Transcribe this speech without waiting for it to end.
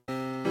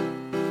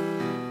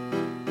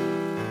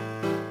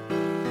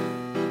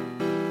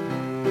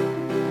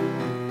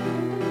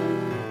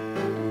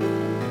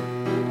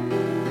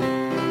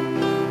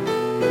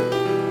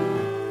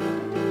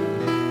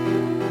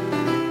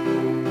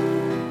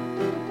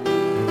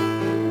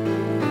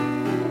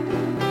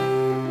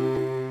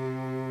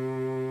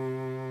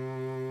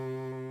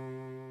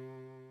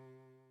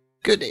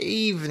good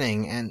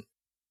evening, and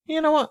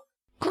you know what?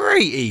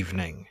 Great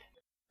evening.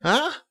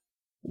 Huh?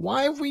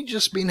 Why have we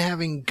just been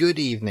having good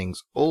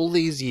evenings all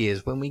these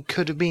years when we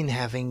could have been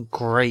having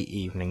great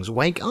evenings?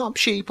 Wake up,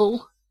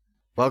 sheeple.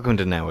 Welcome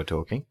to Now We're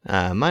Talking.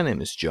 My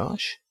name is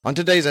Josh. On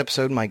today's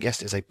episode, my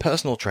guest is a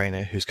personal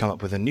trainer who's come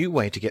up with a new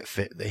way to get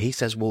fit that he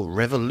says will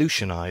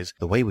revolutionize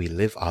the way we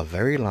live our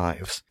very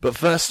lives. But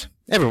first,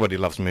 everybody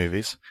loves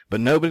movies, but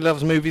nobody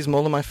loves movies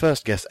more than my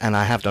first guest, and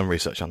I have done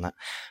research on that.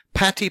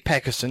 Patty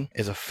Peckerson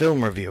is a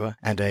film reviewer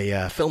and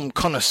a film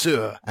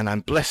connoisseur, and I'm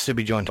blessed to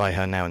be joined by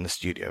her now in the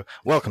studio.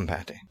 Welcome,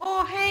 Patty.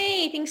 Oh,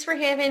 hey, thanks for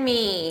having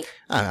me.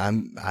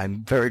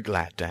 I'm very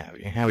glad to have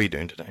you. How are you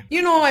doing today?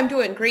 You know, I'm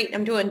doing great.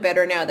 I'm doing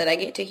better now that I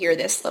get to hear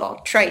this little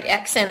trite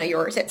accent of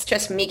yours. It's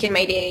just making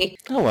my day.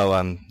 Oh,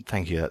 well,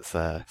 thank you. That's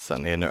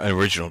certainly an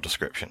original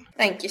description.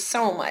 Thank you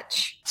so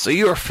much. So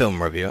you're a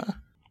film reviewer?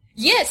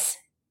 Yes.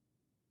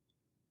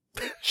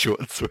 Short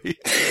and sweet.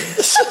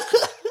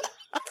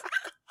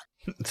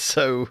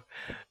 So,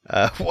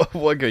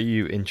 what got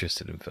you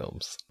interested in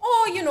films?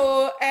 Oh, you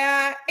know,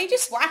 I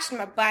just watched them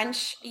a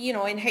bunch, you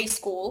know, in high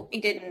school. I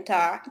didn't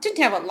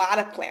have a lot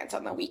of plans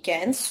on the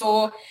weekends.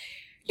 So,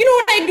 you know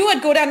what I'd do?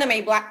 I'd go down to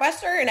my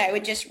Blockbuster and I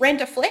would just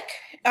rent a flick.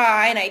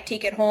 And I'd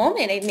take it home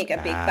and I'd make a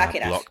big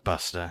bucket of...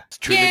 Blockbuster. It's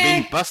truly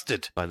being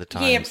busted by the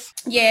times.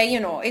 Yeah, you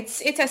know,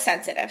 it's a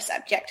sensitive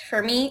subject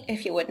for me,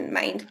 if you wouldn't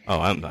mind. Oh,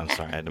 I'm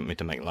sorry. I didn't mean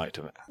to make light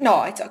of it.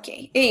 No, it's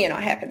okay. You know,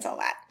 it happens a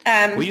lot.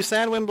 Were you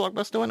sad when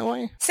Blockbuster went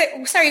away?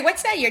 Sorry,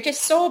 what's that? You're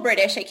just so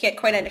British, I can't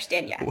quite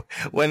understand you.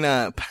 When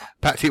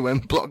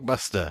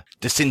Blockbuster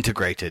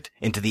disintegrated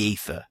into the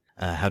ether,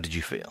 how did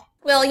you feel?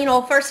 Well, you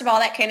know, first of all,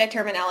 that kind of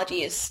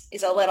terminology is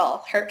a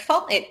little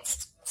hurtful.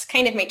 It's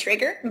kind of my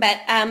trigger, but,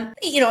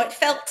 you know, it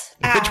felt...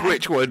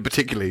 Which word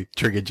particularly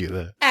triggered you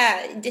there?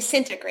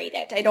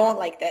 Disintegrated. I don't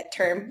like that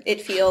term.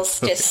 It feels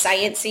just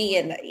sciencey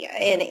and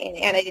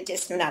I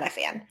just am not a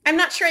fan. I'm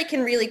not sure I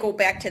can really go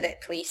back to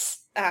that place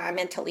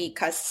mentally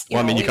because...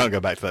 Well, I mean, you can't go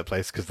back to that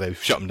place because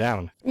they've shut them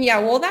down. Yeah,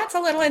 well, that's a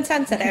little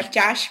insensitive,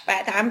 Josh,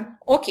 but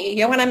okay.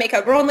 You want to make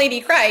a grown lady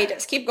cry,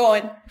 just keep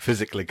going.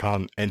 Physically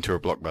can't enter a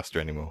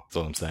Blockbuster anymore, that's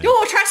all I'm saying.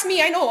 No, trust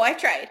me, I know, I've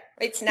tried.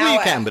 It's now... Well, you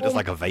can, but it's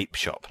like a vape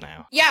shop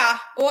now. Yeah,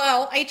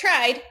 well, I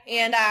tried,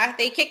 and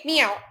they kicked me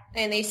out.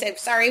 And they said,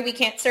 sorry, we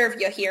can't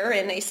serve you here.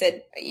 And they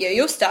said, you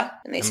used to.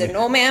 And they said,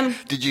 no, ma'am.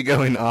 Did you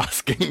go in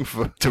asking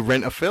to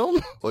rent a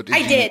film? Or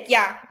I did,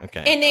 yeah.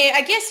 Okay. And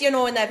I guess, you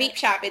know, in the vape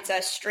shop, it's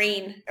a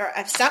strain or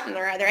of something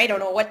or other. I don't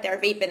know what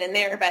they're vaping in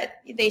there. But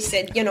they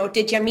said, you know,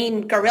 did you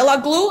mean Gorilla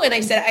Glue? And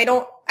I said, I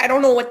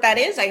don't know what that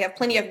is. I have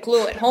plenty of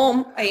glue at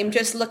home. I am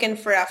just looking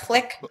for a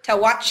flick to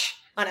watch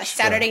on a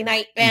Saturday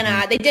night.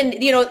 And they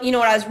didn't, you know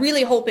what I was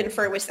really hoping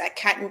for was that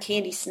cotton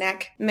candy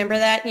snack. Remember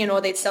that? You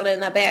know, they'd sell it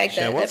in a bag.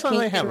 Yeah, what's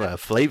they have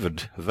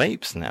flavored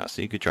vapes now,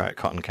 so you could try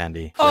cotton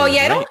candy. Oh,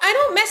 yeah, I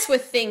don't mess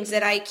with things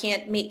that I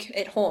can't make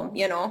at home,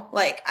 you know?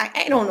 Like,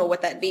 I don't know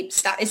what that vape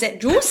stuff, is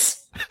it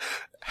juice?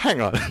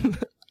 Hang on.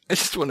 I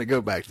just want to go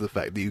back to the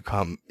fact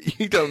that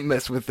you don't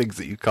mess with things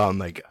that you can't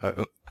make at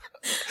home.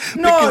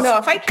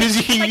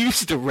 Because you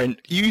used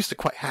to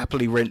quite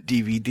happily rent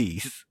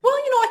DVDs. Well,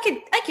 you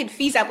know, I could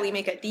feasibly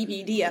make a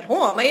DVD at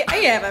home. I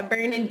have a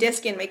burning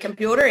disc in my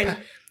computer, and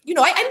you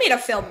know, I made a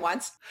film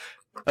once.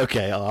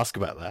 Okay, I'll ask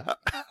about that.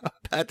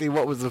 Patty,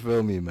 what was the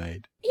film you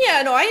made?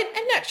 Yeah, no,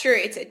 I'm not sure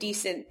it's a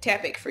decent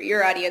topic for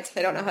your audience.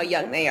 I don't know how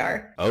young they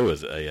are. Oh,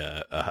 is it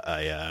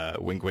a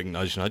wink, wink,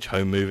 nudge, nudge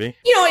home movie?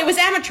 You know, it was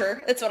amateur.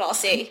 That's what I'll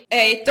say.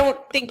 I don't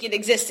think it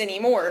exists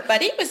anymore,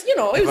 but it was, you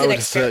know, it was an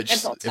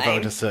experimental time. If I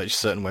were to search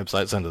certain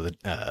websites under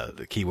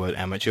the keyword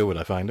amateur, would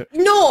I find it?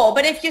 No,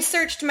 but if you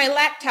searched my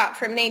laptop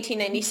from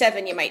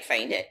 1997, you might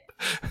find it.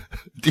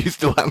 Do you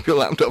still have your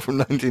laptop from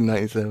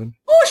 1997?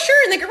 Oh,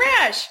 sure, in the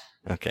garage.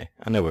 Okay,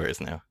 I know where it is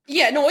now.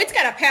 Yeah, no, it's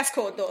got a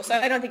passcode, though, so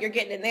I don't think you're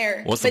getting in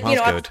there. What's the passcode? You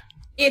know,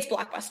 it's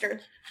Blockbuster.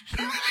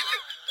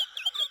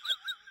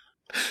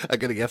 I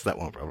could have guessed that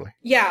one, probably.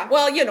 Yeah,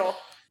 well, you know.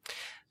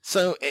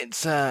 So,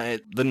 it's the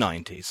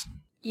 90s.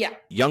 Yeah.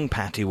 Young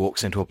Patty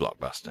walks into a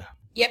Blockbuster.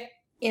 Yep.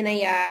 And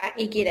I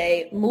get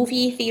a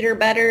movie theater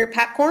butter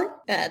popcorn,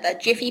 the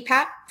Jiffy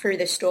Pop for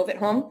the stove at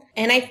home.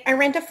 And I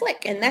rent a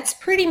flick, and that's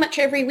pretty much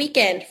every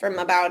weekend from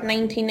about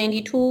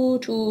 1992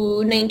 to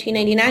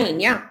 1999,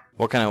 yeah.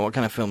 What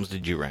kind of films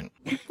did you rent?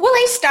 Well,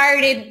 I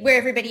started where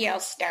everybody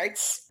else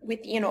starts with,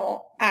 you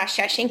know,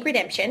 Shawshank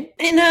Redemption.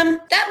 And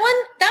that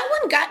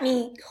one got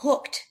me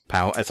hooked.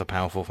 It's a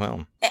powerful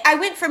film. I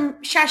went from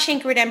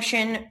Shawshank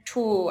Redemption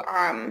to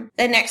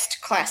the next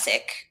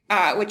classic,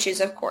 which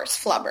is, of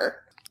course, Flubber.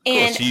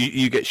 And so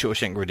you get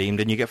Shawshank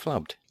redeemed and you get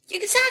flubbed.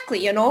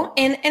 Exactly, you know.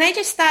 And I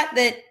just thought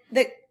that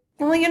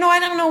well, you know,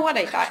 I don't know what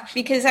I thought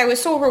because I was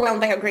so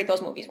overwhelmed by how great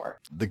those movies were.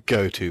 The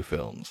go-to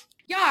films.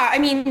 Yeah, I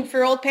mean,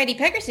 for old Patty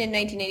Peckerson in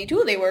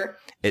 1982, they were.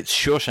 It's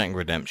Shawshank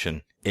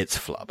Redemption. It's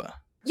Flubber.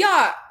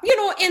 Yeah, you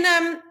know,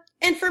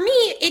 and for me,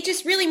 it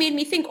just really made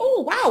me think,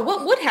 oh, wow,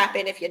 what would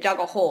happen if you dug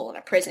a hole in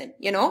a prison,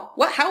 you know?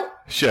 How?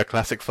 Sure,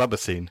 classic Flubber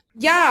scene.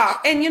 Yeah,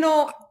 and you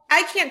know,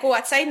 I can't go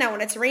outside now when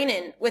it's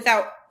raining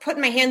without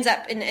putting my hands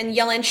up and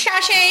yelling,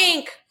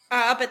 Shawshank!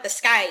 up at the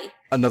sky.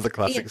 Another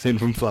classic scene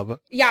from Flubber.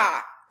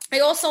 Yeah. I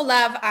also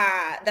love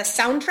the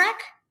soundtrack.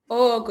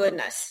 Oh,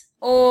 goodness.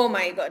 Oh,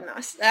 my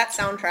goodness. That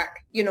soundtrack,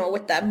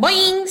 with the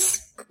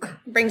boings,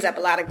 brings up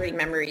a lot of great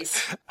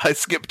memories. I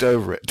skipped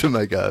over it to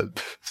make a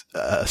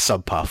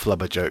subpar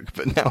Flubber joke,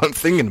 but now I'm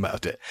thinking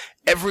about it.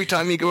 Every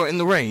time you go out in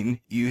the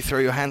rain, you throw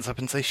your hands up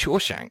and say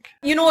Shawshank.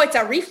 It's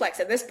a reflex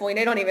at this point.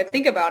 I don't even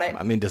think about it.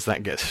 I mean, does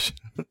that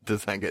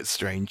get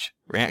strange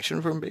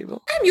reaction from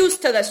people? I'm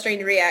used to the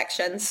strange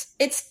reactions.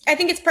 I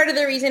think it's part of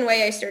the reason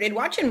why I started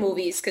watching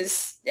movies,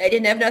 because I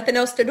didn't have nothing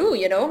else to do,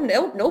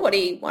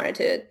 nobody wanted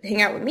to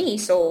hang out with me,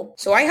 so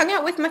I hung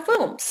out with my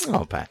films.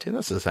 Oh, Patty,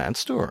 that's a sad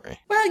story.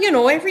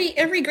 Well,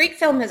 every great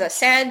film has a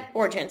sad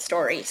origin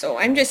story, so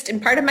I'm just in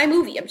part of my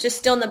movie. I'm just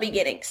still in the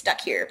beginning,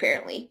 stuck here,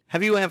 apparently.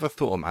 Have you ever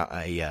thought about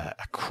a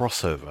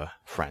crossover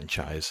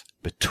franchise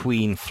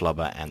between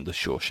Flubber and The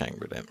Shawshank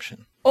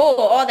Redemption? Oh,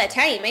 all the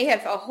time. I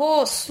have a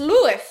whole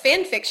slew of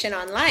fan fiction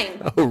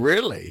online. Oh,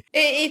 really?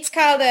 It's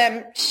called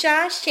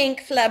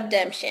Shawshank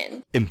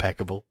Flubdemption.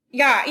 Impeccable.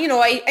 Yeah,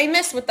 I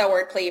messed with the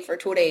wordplay for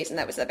 2 days, and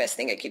that was the best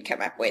thing I could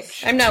come up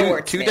with. I'm not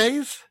wordsmith. 2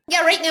 days?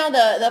 Yeah, right now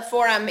the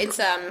forum, it's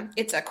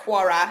a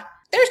Quora.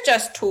 There's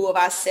just 2 of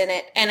us in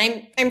it,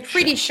 and I'm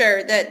pretty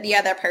sure that the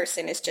other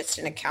person is just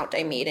an account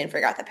I made and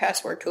forgot the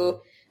password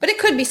to. But it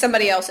could be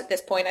somebody else at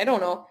this point. I don't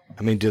know.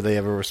 I mean, do they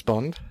ever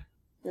respond?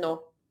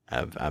 No.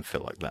 I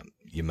feel like that.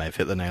 You may have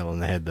hit the nail on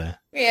the head there.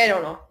 Yeah, I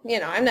don't know.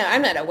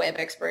 I'm not a web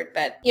expert,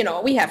 but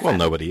we have fun. Well,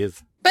 nobody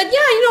is. But yeah,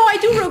 I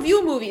do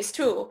review movies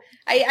too.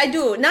 I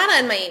do not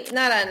on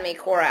my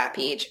Quora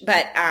page,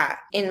 but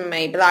in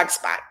my blog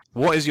spot.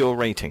 What is your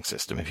rating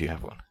system if you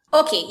have one?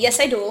 Okay, yes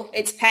I do.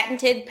 It's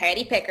patented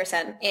Patty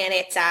Pickerson, and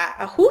it's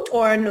a hoot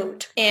or a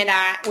newt. And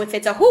if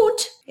it's a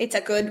hoot, it's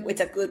a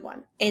good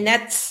one. And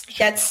that's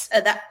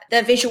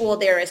the visual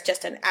there is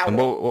just an owl. And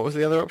what was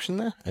the other option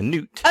there? A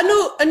newt.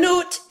 A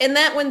newt, and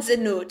that one's a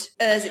newt.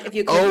 If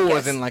you could guess.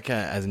 As in like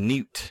a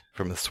newt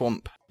from the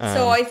swamp.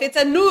 So if it's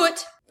a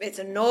newt, it's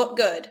a not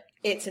good.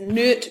 It's a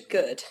newt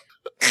good.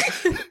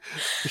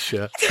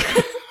 Sure.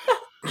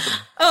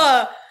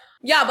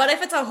 Yeah, but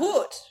if it's a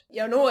hoot,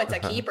 it's a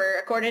keeper,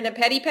 according to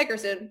Patty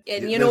Pickerson.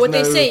 And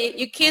they say,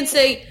 you can't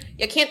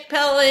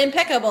spell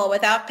impeccable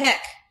without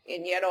peck.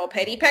 And,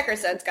 Patty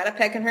Pickerson's got a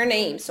peck in her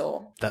name,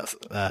 so.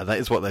 That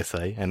is what they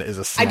say, and it is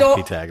a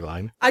snappy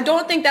tagline. I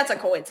don't think that's a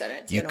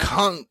coincidence, You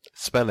can't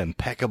spell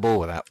impeccable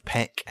without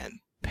peck, and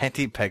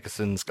Patty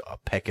Pickerson's got a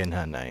peck in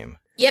her name.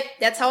 Yep,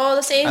 that's how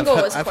the saying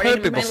goes. I've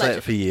heard people say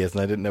it for years,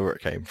 and I didn't know where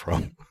it came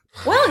from.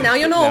 Well, now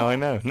you know.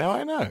 Now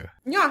I know.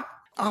 Yeah.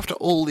 After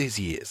all these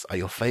years, are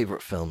your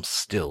favourite films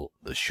still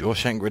The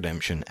Shawshank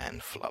Redemption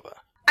and Flubber?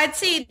 I'd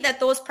say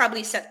that those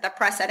probably set the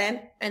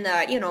precedent and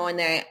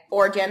the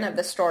origin of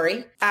the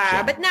story.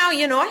 Sure. But now,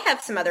 I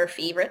have some other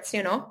favorites,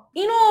 You know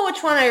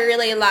which one I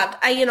really loved?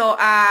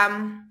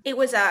 It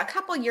was a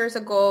couple years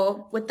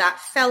ago with that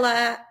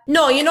fella.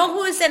 No, you know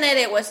who was in it?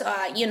 It was,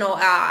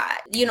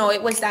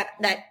 it was that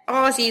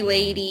Aussie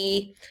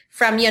lady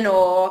from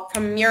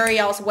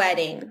Muriel's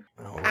Wedding.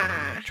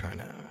 I'm trying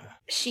to...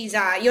 She's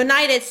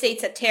United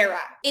States of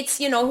Terra. It's,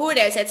 who it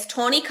is. It's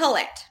Toni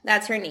Collette.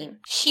 That's her name.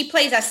 She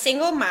plays a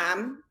single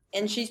mom,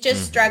 and she's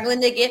just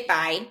struggling to get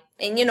by.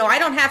 And, I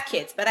don't have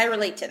kids, but I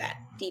relate to that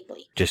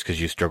deeply. Just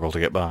because you struggle to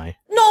get by?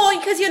 No,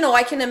 because,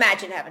 I can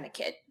imagine having a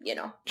kid,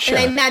 Sure.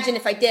 And I imagine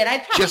if I did,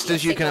 I'd probably just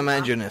as you can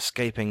imagine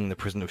escaping the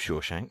prison of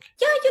Shawshank.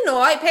 Yeah,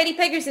 Patty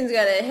Pickerson's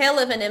got a hell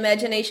of an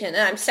imagination, and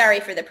I'm sorry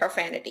for the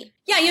profanity.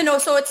 Yeah,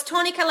 so it's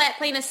Toni Collette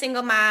playing a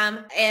single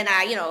mom, and,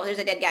 there's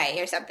a dead guy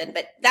or something,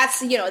 but that's,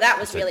 that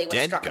was really what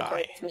struck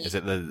me. Is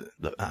it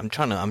I'm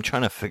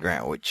trying to figure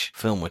out which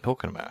film we're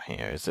talking about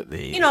here. Is it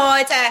the...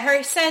 it's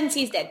her son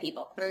sees dead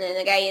people, and then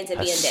the guy ends up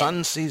being dead. Her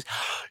son sees...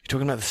 You're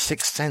talking about The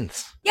Sixth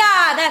Sense.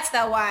 Yeah, that's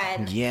the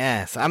one.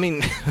 Yes, I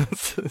mean,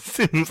 it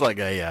seems like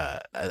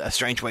a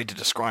strange way to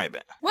describe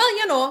it.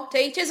 Well, to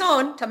each his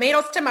own.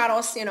 Tomatoes.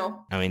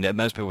 I mean,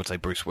 most people would say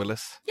Bruce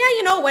Willis.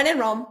 Yeah, when in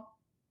Rome.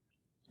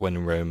 When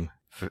in Rome.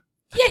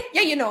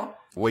 Yeah.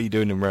 What are you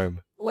doing in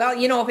Rome? Well,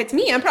 if it's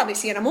me, I'm probably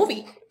seeing a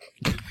movie.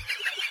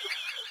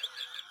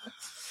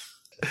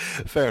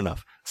 Fair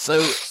enough.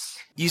 So,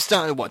 you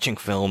started watching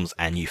films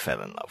and you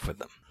fell in love with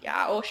them.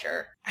 Yeah, oh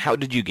sure. How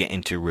did you get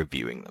into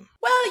reviewing them?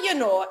 Well,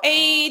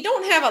 I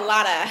don't have a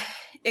lot of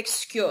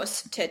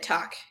excuse to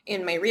talk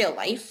in my real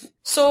life.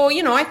 So,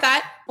 I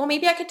thought, well,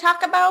 maybe I could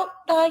talk about,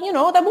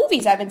 the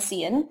movies I've been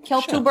seeing.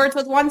 Kill two birds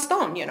with one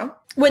stone,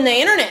 When the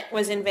internet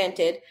was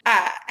invented,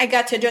 I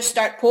got to just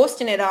start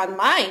posting it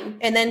online.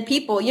 And then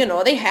people,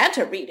 they had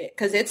to read it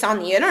because it's on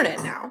the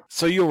internet now.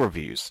 So your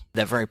reviews,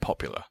 they're very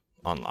popular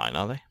online,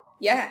 are they?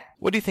 Yeah.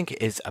 What do you think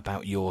it is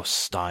about your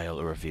style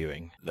of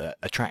reviewing that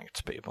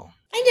attracts people?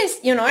 I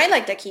just, I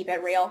like to keep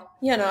it real.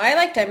 I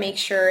like to make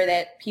sure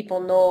that people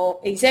know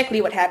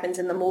exactly what happens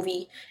in the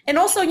movie. And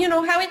also,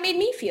 how it made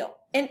me feel.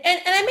 And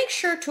I make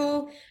sure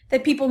too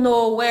that people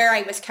know where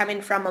I was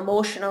coming from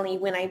emotionally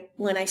when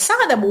I saw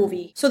the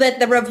movie, so that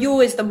the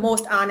review is the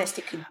most honest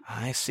it could.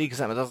 I see, because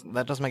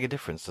that does make a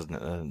difference, doesn't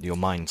it? Your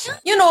mindset.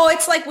 You know,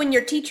 it's like when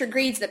your teacher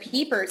grades the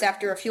papers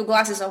after a few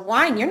glasses of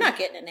wine, you're not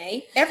getting an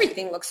A.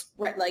 Everything looks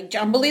like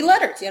jumbly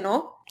letters, you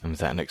know? And is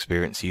that an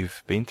experience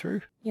you've been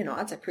through? You know,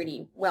 that's a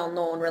pretty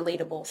well-known,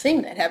 relatable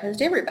thing that happens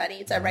to everybody.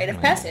 It's a rite of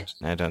passage.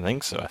 I don't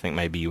think so. I think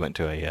maybe you went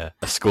to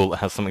a school that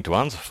has something to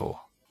answer for.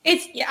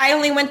 I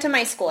only went to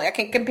my school. I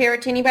can't compare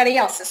it to anybody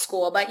else's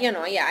school, but, you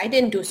know, yeah, I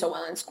didn't do so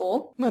well in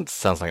school. Well, it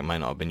sounds like it might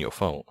not have been your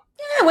fault.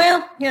 Yeah,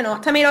 well, you know,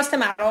 tomatoes,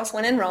 tomatoes,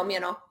 when in Rome, you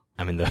know.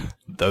 I mean,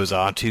 those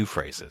are two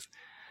phrases.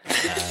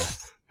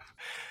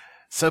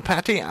 So,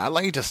 Patty, I'd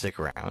like you to stick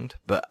around,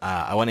 but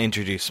I want to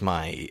introduce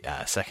my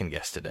second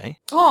guest today.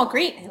 Oh,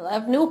 great. I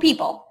love new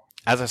people.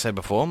 As I said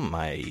before,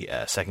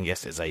 my second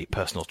guest is a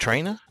personal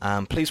trainer.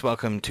 Please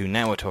welcome to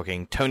Now We're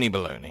Talking, Tony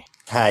Baloney.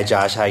 Hi,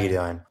 Josh. How you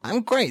doing?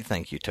 I'm great,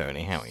 thank you,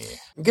 Tony. How are you?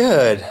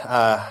 Good.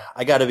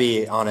 I gotta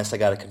be honest. I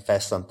gotta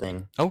confess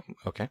something. Oh,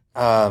 okay.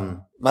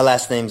 My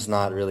last name's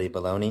not really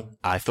Baloney.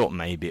 I thought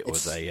maybe it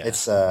was a...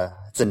 It's a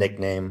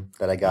nickname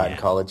that I got in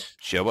college.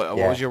 Sure. What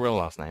was your real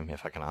last name,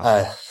 if I can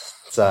ask?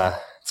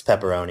 It's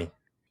Pepperoni.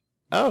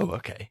 Oh,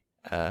 okay.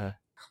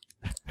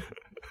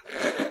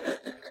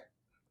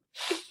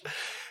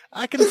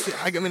 I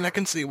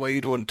can see why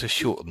you'd want to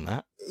shorten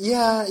that.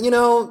 Yeah, you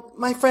know,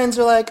 my friends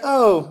are like,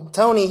 "Oh,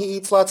 Tony, he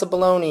eats lots of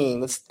bologna.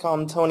 Let's call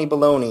him Tony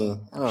Baloney."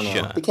 I don't know.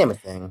 Sure. It became a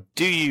thing.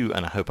 Do you,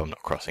 and I hope I'm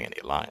not crossing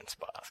any lines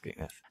by asking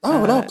this.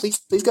 Oh, no,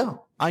 please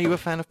go. Are you a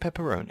fan of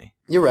pepperoni?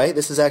 You're right.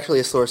 This is actually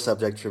a sore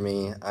subject for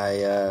me.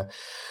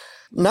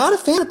 Not a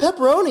fan of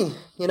pepperoni,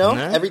 you know?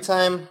 No? Every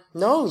time,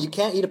 no, you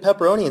can't eat a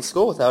pepperoni in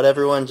school without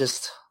everyone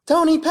just,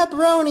 Tony,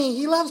 pepperoni,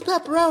 he loves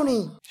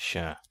pepperoni.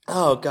 Sure.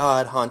 Oh,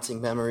 God,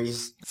 haunting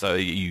memories. So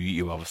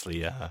you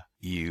obviously,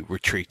 you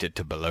retreated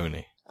to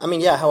bologna. I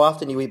mean, yeah, how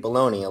often do you eat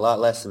bologna? A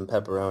lot less than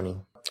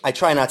pepperoni. I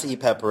try not to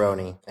eat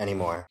pepperoni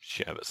anymore.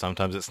 Sure, but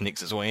sometimes it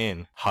sneaks its way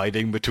in,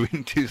 hiding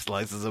between two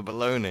slices of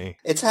bologna.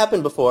 It's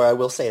happened before, I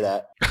will say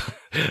that.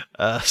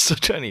 So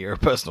Tony, you're a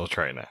personal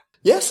trainer.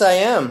 Yes, I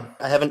am.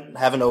 I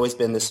haven't always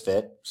been this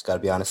fit. Just gotta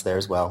be honest there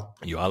as well.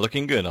 You are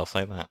looking good, I'll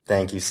say that.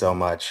 Thank you so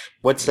much.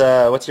 What's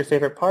your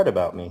favorite part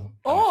about me?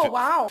 Oh,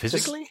 wow.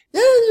 Physically?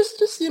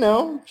 Just you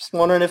know, just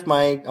wondering if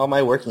all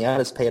my working out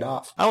has paid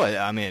off. Oh,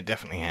 I mean, it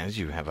definitely has.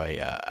 You have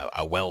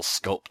a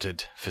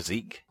well-sculpted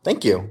physique.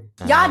 Thank you.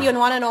 Yeah, do you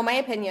want to know my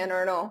opinion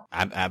or no?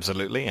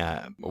 Absolutely.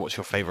 What's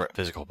your favorite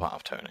physical part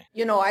of Tony?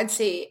 You know, I'd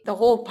say the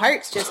whole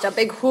part's just a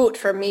big hoot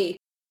for me.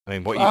 I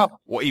mean,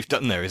 what you've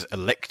done there is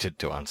elected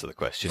to answer the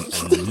question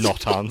and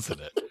not answered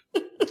it.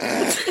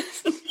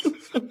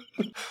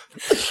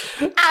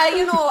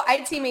 You know,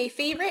 I'd say my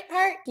favorite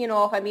part, you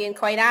know, if I'm being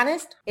quite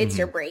honest, it's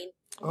your brain.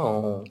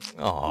 Oh,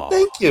 Aw.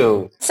 thank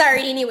you.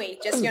 Sorry, anyway,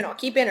 just, you know,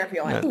 keep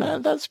interviewing.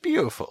 That's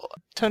beautiful.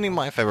 Tony,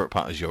 my favorite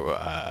part is your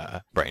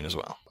brain as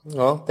well.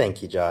 Well,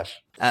 thank you, Josh.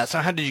 So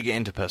how did you get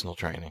into personal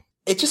training?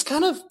 It just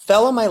kind of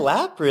fell on my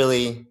lap,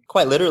 really,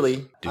 quite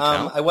literally. Do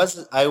tell.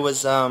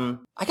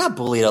 I got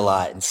bullied a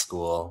lot in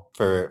school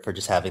for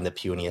just having the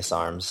puniest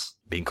arms.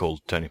 Being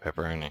called Tony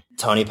Pepperoni.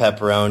 Tony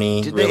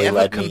Pepperoni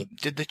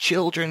Did the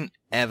children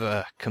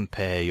ever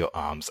compare your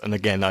arms? And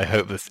again, I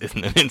hope this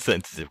isn't an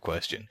insensitive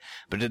question,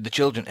 but did the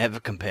children ever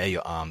compare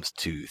your arms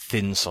to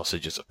thin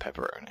sausages of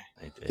pepperoni?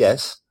 They did.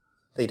 Yes,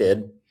 they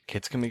did.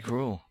 Kids can be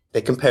cruel.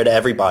 They compared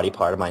every body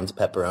part of mine to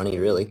pepperoni,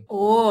 really.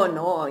 Oh,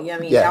 no, you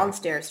mean Yeah.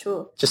 downstairs,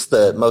 too. Just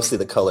mostly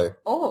the color.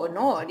 Oh,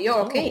 no, you're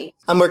okay.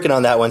 I'm working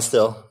on that one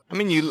still. I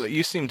mean,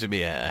 you seem to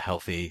be a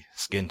healthy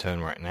skin tone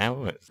right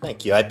now.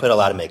 Thank you. I put a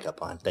lot of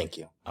makeup on. Thank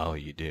you. Oh,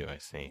 you do, I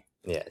see.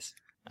 Yes.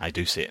 I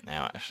do see it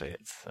now, actually.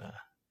 It's,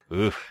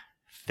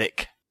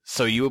 thick.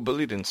 So you were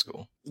bullied in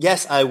school?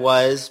 Yes, I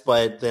was,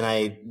 but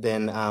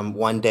then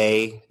one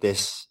day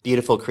this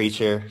beautiful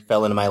creature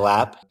fell into my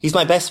lap. He's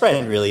my best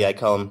friend, really. I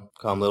call him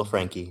Little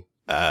Frankie.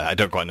 I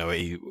don't quite know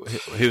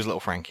who's Little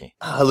Frankie.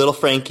 Little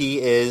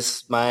Frankie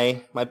is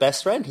my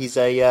best friend. He's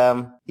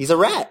a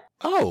rat.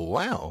 Oh,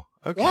 wow.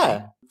 Okay.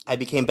 Yeah. I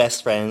became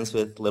best friends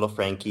with Little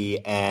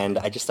Frankie, and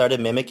I just started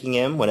mimicking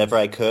him whenever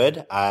I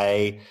could.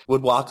 I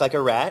would walk like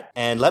a rat,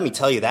 and let me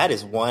tell you, that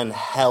is one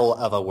hell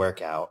of a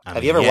workout.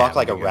 Have you ever walked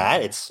like a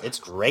rat? It's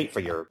great for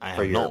your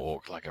not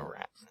walked like a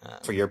rat.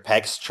 For your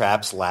pecs,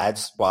 traps,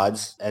 lads,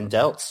 quads, and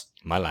delts.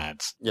 My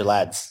lads. Your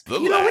lads. The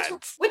You know,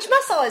 lads. which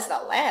muscle is the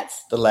lads?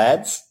 The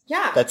lads?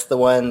 Yeah. That's the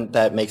one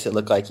that makes it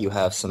look like you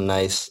have some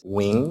nice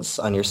wings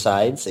on your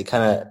sides.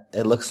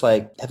 It looks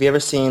like, have you ever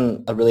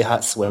seen a really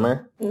hot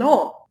swimmer?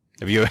 No.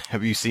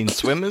 Have you seen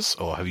swimmers,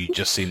 or have you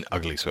just seen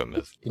ugly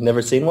swimmers? You've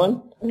never seen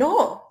one?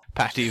 No.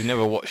 Patty, you've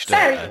never watched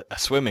Sorry. a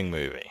swimming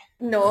movie?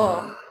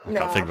 No. I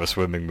can't think of a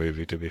swimming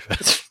movie, to be fair.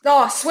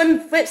 No,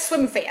 swim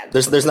fan.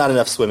 There's not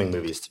enough swimming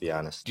movies, to be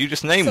honest. Do you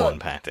just name one,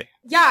 Patty?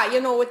 Yeah,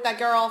 you know, with the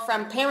girl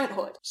from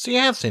Parenthood. So you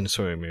have seen a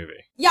swimming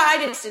movie? Yeah,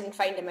 I just didn't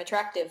find him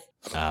attractive.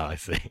 Oh, I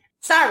see.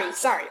 Sorry.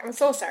 I'm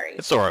so sorry.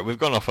 It's all right. We've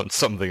gone off on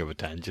something of a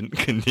tangent.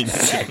 Continue.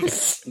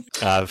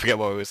 Forget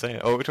what we were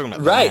saying. Oh, we're talking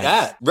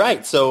about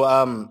right.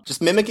 So,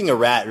 just mimicking a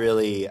rat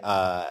really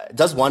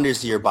does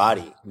wonders to your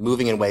body.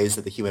 Moving in ways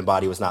that the human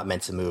body was not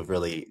meant to move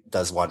really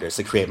does wonders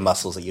to create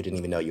muscles that you didn't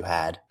even know you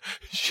had.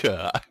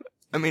 Sure.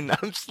 I mean,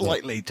 I'm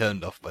slightly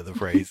turned off by the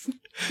phrase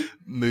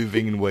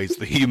moving in ways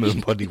the human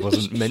body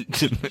wasn't meant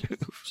to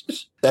move.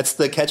 That's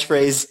the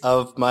catchphrase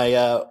of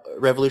my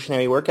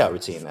revolutionary workout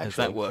routine, actually. Is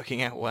that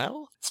working out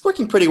well? It's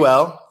working pretty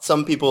well.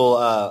 Some people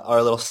are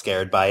a little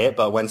scared by it,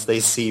 but once they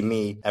see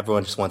me,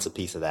 everyone just wants a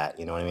piece of that.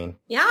 You know what I mean?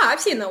 Yeah,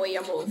 I've seen the way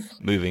you move.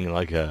 Moving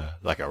like a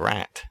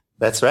rat.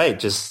 That's right.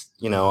 Just,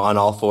 on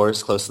all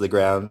fours, close to the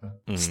ground,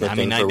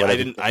 sniffing for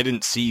whatever. I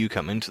didn't see you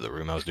come into the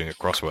room. I was doing a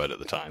crossword at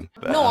the time.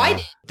 But, no,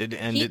 I did.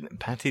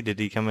 Patty, did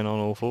he come in on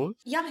all fours?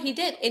 Yeah, he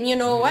did. And you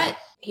know what?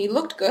 He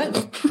looked good.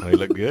 Oh, he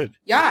looked good.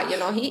 Yeah,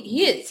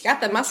 he's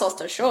got the muscles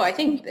to show. I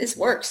think this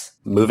works.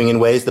 Moving in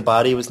ways the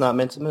body was not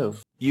meant to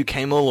move. You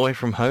came all the way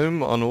from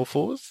home on all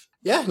fours?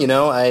 Yeah,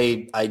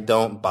 I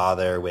don't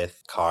bother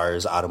with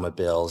cars,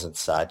 automobiles, and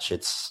such.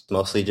 It's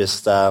mostly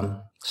just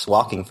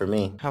walking for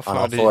me. How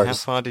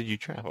far did you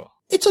travel?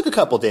 It took a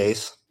couple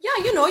days. Yeah,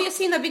 you've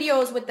seen the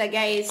videos with the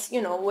guys,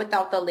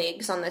 without the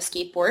legs on the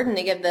skateboard, and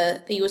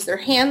they use their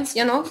hands,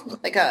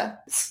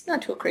 it's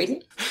not too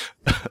crazy.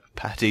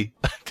 Patty,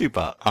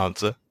 two-part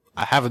answer.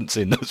 I haven't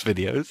seen those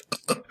videos.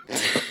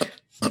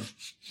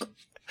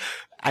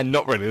 And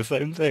not really the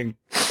same thing.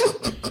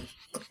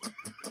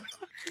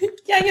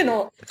 Yeah,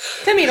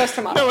 tomatoes.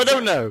 No, I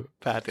don't know,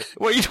 Patty.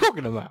 What are you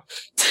talking about?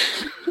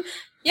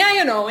 Yeah,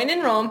 and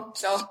in Rome,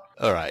 so.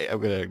 All right, I'm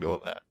going to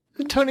ignore that.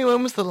 Tony,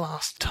 when was the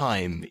last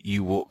time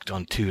you walked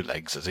on two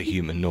legs as a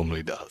human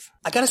normally does?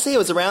 I gotta say, it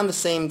was around the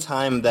same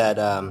time that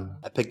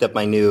I picked up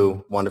my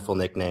new wonderful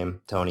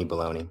nickname, Tony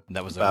Baloney.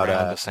 That was around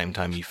the same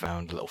time you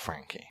found Little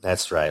Frankie.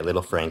 That's right,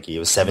 Little Frankie. It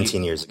was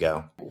 17 years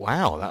ago.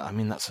 Wow,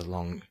 that's a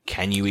long...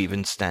 Can you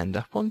even stand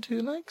up on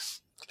two legs?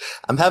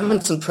 I'm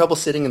having some trouble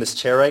sitting in this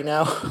chair right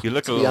now. You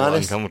look a little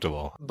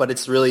uncomfortable. But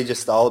it's really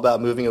just all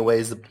about moving in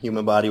ways the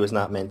human body was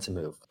not meant to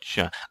move.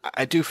 Sure.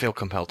 I do feel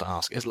compelled to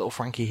ask, is Little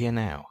Frankie here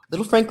now?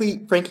 Little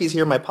Frankie's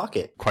here in my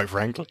pocket. Quite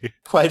frankly?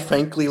 Quite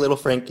frankly, Little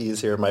Frankie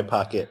is here in my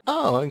pocket.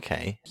 Oh,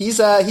 okay. He's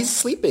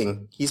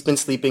sleeping. He's been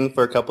sleeping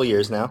for a couple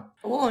years now.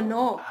 Oh,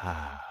 no.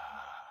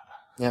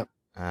 Yep.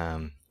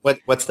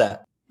 What's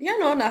that? Yeah,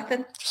 no,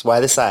 nothing. Just why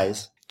the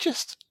size?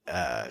 Just,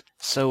 you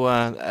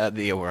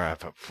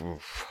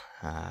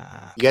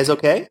guys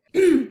okay?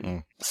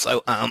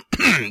 So,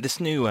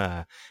 this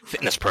new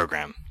fitness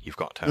program you've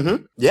got, Tony.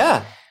 Mm-hmm.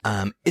 Yeah.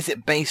 Is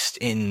it based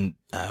in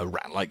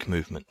rat-like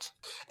movements?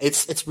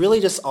 It's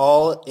really just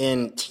all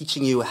in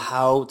teaching you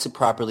how to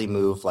properly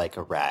move like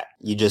a rat.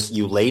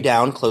 You lay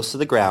down close to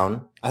the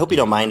ground. I hope you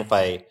don't mind if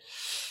I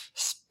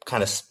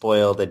kind of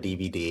spoil the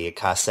DVD. It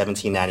costs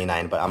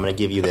 $17.99, but I'm going to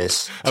give you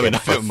this. I mean,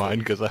 I don't mind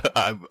because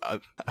I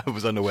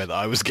was unaware that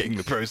I was getting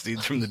the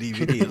proceeds from the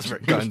DVD. It's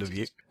very kind of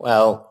you.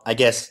 Well, I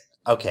guess.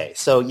 Okay,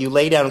 so you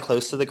lay down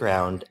close to the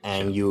ground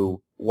and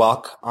you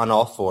walk on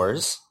all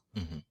fours.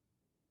 Mm-hmm.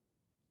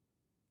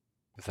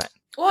 Is that?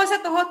 Oh, is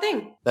that the whole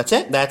thing? That's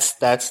it.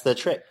 That's the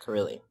trick,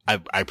 really.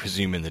 I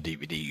presume in the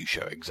DVD you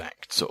show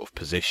exact sort of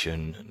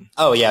position. And...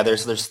 Oh yeah,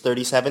 there's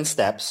 37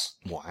 steps.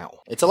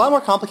 Wow. It's a lot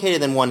more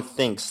complicated than one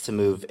thinks to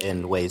move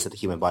in ways that the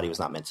human body was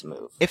not meant to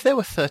move. If there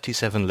were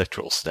 37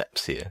 literal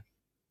steps here,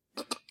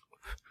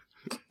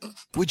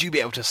 would you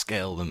be able to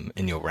scale them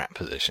in your rat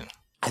position?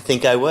 I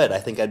think I would. I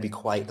think I'd be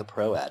quite the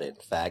pro at it,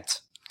 in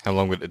fact. How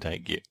long would it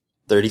take you?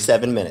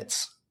 37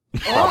 minutes.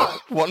 Oh.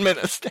 1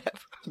 minute a step.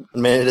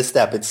 1 minute a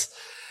step. It's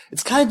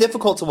kind of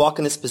difficult to walk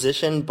in this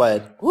position,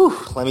 but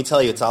let me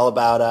tell you, it's all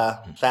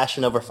about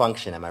fashion over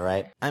function. Am I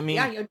right? I mean,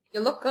 yeah, you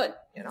look good.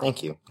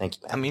 Thank you. Matt.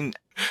 I mean,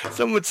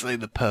 some would say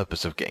the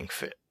purpose of getting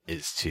fit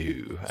is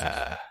to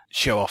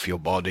show off your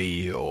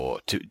body or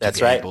to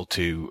be able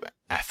to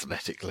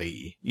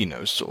athletically,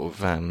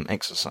 sort of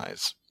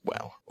exercise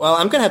well. Well,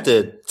 I'm going to have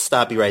to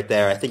stop you right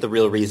there. I think the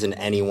real reason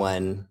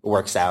anyone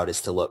works out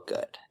is to look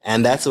good.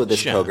 And that's what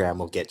this program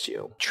will get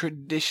you.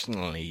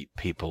 Traditionally,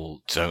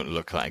 people don't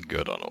look that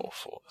good on all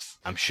fours.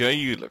 I'm sure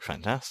you look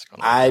fantastic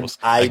on all fours.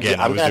 Again,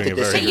 I was doing a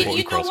very important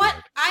you know what?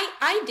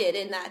 I did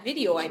in that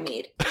video I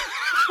made.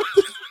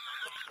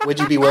 Would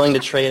you be willing to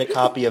trade a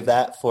copy of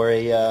that for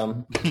a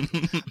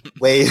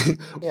way?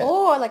 Yeah.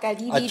 Oh, like a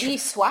DVD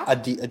swap? A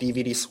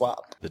DVD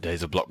swap. The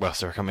days of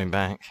Blockbuster are coming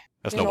back.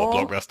 That's not what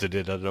Blockbuster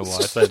did. I don't know why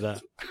I said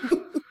that.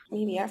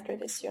 Maybe after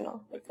this, we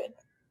could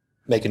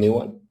make a new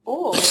one.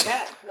 Oh, my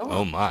God. No.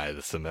 Oh, my.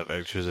 There's some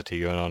electricity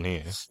going on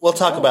here. We'll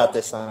talk about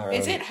this on our own.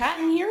 Is it hot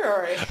in here,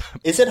 or...?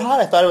 Is it hot?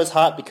 I thought it was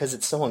hot because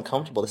it's so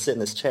uncomfortable to sit in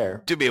this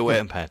chair. Do be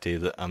aware, Patty,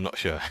 that I'm not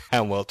sure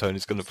how well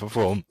Tony's going to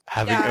perform,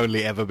 having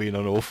only ever been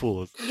on all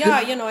fours. Yeah,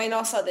 and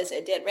also there's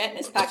a dead rat in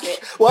his pocket.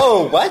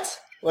 Whoa, what?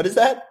 What is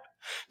that?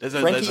 There's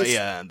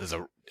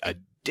a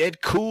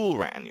dead cool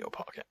rat in your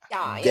pocket.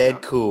 Yeah,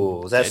 dead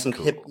cool. Is that some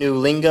hip new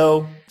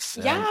lingo?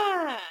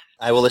 Yeah.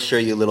 I will assure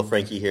you, little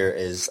Frankie here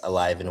is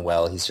alive and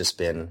well. He's just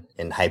been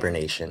in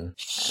hibernation.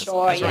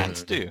 Sure, As yeah.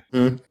 rats do.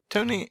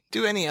 Tony,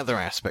 do any other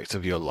aspects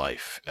of your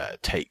life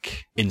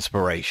take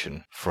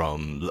inspiration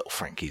from little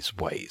Frankie's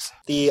ways?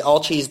 The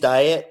all-cheese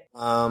diet,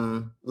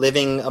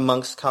 living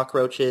amongst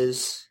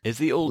cockroaches. Is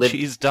the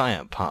all-cheese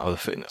diet part of the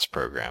fitness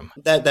program?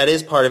 That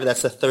is part of it.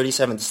 That's the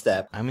 37th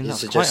step. I mean, that's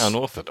Is it quite just-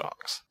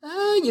 unorthodox.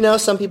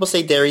 Some people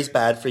say dairy's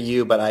bad for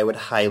you, but I would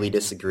highly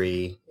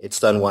disagree. It's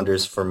done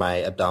wonders for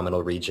my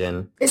abdominal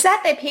region. Is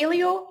that the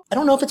paleo? I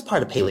don't know if it's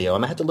part of paleo.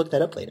 I'm going to have to look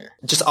that up later.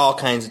 Just all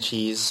kinds of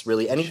cheese,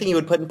 really. Anything you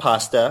would put in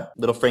pasta.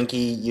 Little Frankie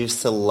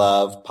used to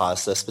love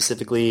pasta,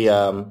 specifically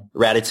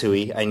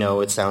ratatouille. I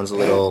know it sounds a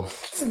little...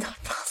 It's not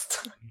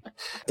pasta.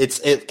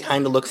 It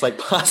kind of looks like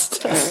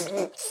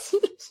pasta.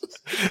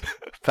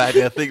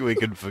 Paddy, I think we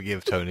can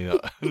forgive Tony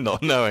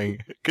not knowing,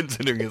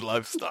 considering his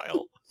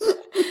lifestyle.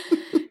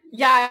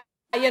 Yeah,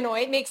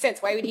 it makes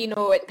sense. Why would he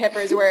know what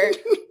peppers were?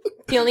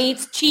 He only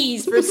eats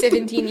cheese for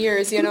 17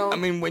 years, I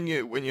mean, when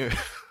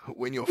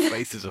your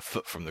face is a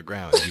foot from the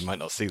ground, you might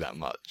not see that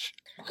much.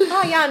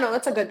 Oh, yeah, no,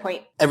 that's a good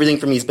point. Everything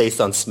for me is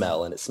based on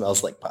smell, and it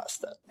smells like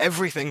pasta.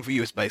 Everything for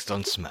you is based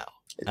on smell.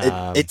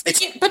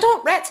 It's But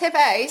don't rats have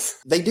eyes?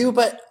 They do,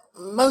 but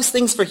most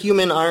things for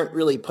human aren't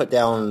really put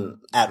down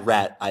at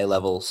rat eye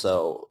level.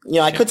 So,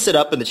 I could sit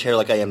up in the chair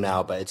like I am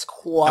now, but it's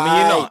quite...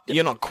 I mean,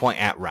 you're not quite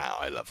at rat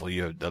eye level.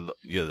 You're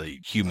the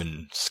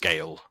human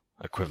scale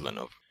equivalent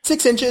of.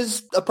 6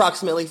 inches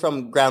approximately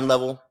from ground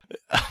level.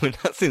 I mean,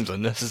 that seems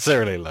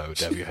unnecessarily low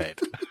to have your head.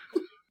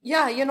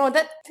 Yeah,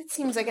 that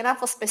seems like an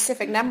awful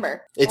specific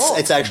number.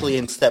 It's actually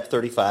in step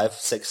 35,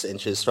 6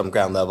 inches from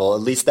ground level.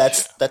 At least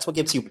that's what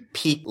gives you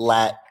peak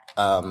lads.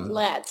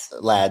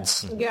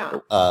 Yeah.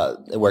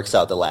 It works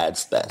out the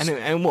lads best. And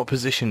in what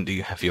position do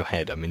you have your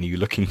head? I mean, are you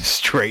looking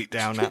straight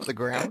down at the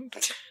ground?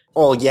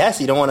 Well, yes,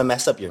 you don't want to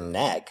mess up your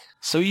neck.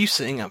 So you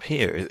sitting up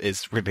here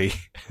is really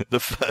the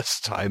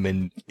first time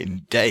in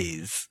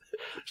days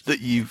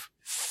that you've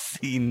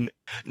seen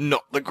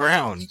not the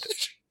ground.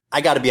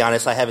 I got to be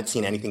honest, I haven't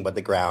seen anything but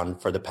the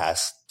ground for the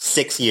past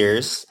 6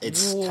 years.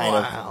 It's kind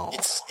of,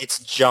 it's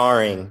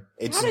jarring.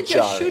 It's How did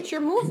jarring. you shoot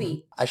your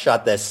movie? I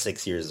shot this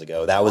 6 years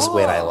ago. That was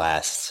when I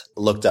last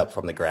looked up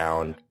from the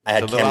ground. I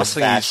had So the last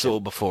thing you camouflage. saw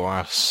before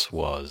us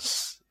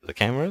was the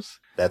cameras?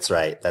 That's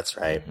right. That's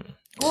right.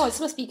 Oh, this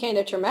must be kind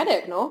of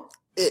traumatic, no?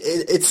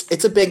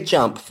 It's a big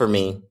jump for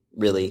me,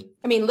 really.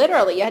 I mean,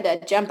 literally, you had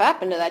to jump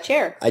up into that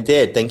chair. I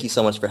did. Thank you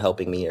so much for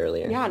helping me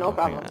earlier. Yeah, no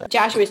problem. Yeah.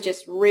 Josh was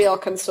just real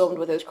consumed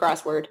with his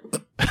crossword.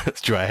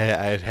 That's true. I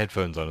had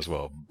headphones on as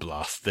well,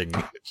 blasting.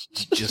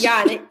 Just,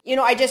 Yeah, and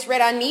I just read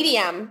on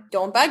Medium.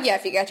 Don't bug you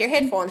if you got your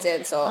headphones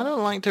in, I so...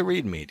 don't like to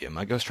read medium.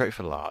 I go straight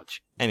for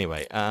large.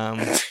 Anyway,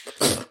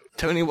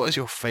 Tony, what is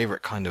your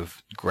favorite kind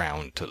of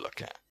ground to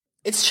look at?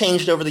 It's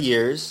changed over the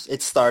years.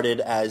 It started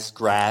as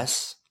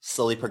grass,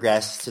 slowly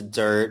progressed to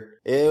dirt.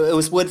 It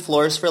was wood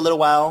floors for a little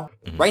while.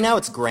 Mm-hmm. Right now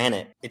it's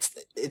granite.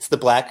 It's the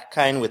black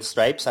kind with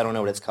stripes. I don't know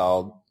what it's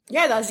called.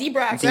 Yeah, the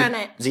zebra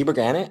granite. Zebra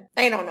granite?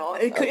 I don't know.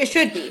 It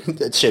should be.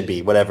 It should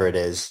be, whatever it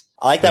is.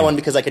 I like that one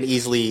because I can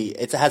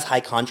it has high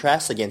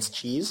contrast against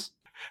cheese.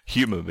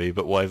 Humor me,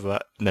 but why is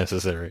that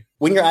necessary?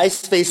 When your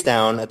eyes face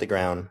down at the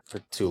ground for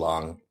too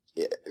long,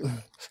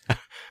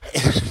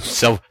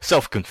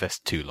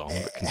 Self-confessed too long,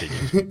 but continue.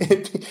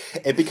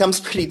 it becomes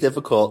pretty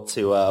difficult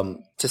to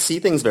see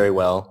things very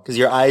well because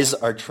your eyes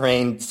are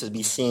trained to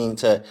be seeing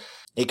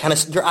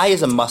your eye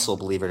is a muscle,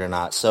 believe it or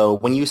not. So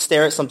when you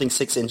stare at something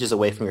 6 inches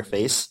away from your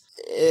face,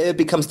 it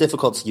becomes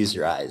difficult to use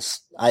your eyes.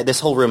 This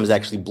whole room is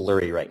actually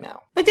blurry right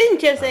now. But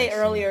didn't you say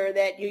earlier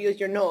that you use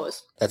your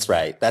nose? That's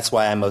right. That's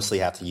why I mostly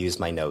have to use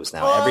my nose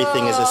now.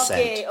 Everything is a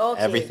scent.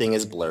 Okay. Everything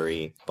is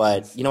blurry.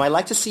 But, I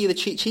like to see the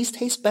cheese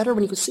tastes better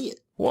when you can see it.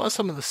 What are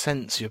some of the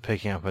scents you're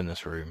picking up in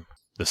this room?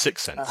 The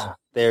sixth sense.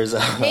 There's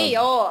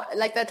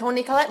like the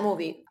Toni Collette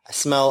movie. I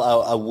smell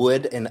a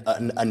wood and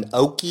an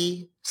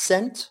oaky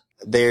scent.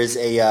 There's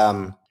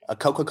a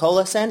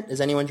Coca-Cola scent.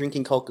 Is anyone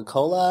drinking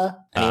Coca-Cola?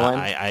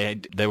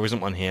 Anyone? There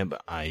wasn't one here,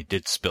 but I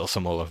did spill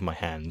some all over my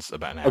hands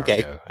about an hour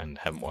ago and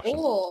haven't washed them.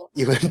 Oh,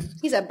 You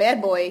he's a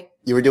bad boy.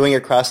 were doing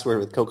your crossword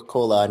with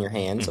Coca-Cola on your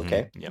hands,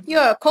 okay? Yep. You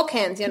have Coke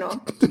hands,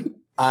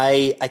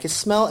 I can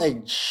smell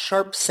a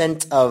sharp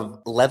scent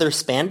of leather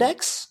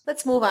spandex.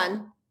 Let's move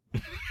on.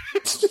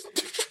 Let's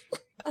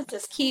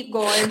just keep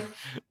going.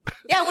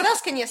 Yeah, what else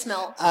can you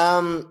smell?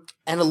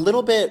 And a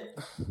little bit...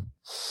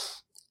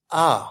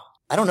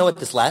 I don't know what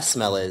this last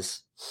smell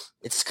is.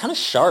 It's kind of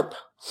sharp.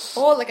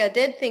 Oh, like a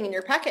dead thing in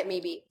your pocket,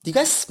 maybe. Do you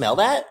guys smell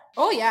that?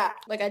 Oh, yeah.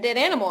 Like a dead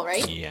animal,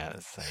 right? Yeah,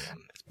 it's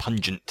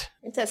pungent.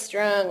 It's a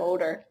strong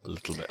odor. A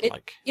little bit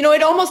like...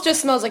 it almost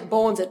just smells like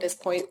bones at this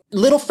point.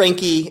 Little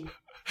Frankie...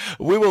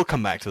 We will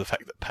come back to the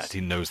fact that Patty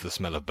knows the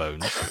smell of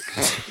bones.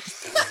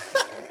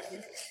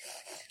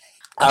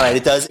 All right,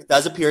 it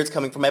does appear it's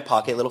coming from my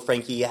pocket. Little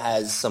Frankie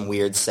has some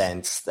weird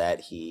scents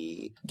that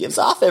he gives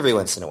off every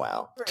once in a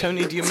while.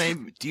 Tony, do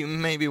you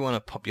maybe want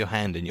to pop your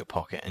hand in your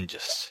pocket and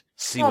just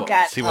see Oh, what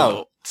God.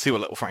 see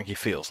what little Frankie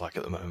feels like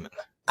at the moment?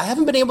 I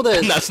haven't been able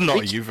to... That's not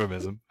a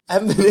euphemism. I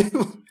haven't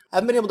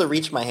been able to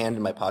reach my hand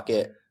in my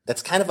pocket.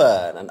 That's kind of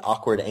an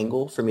awkward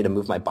angle for me to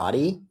move my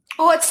body.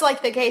 Oh, it's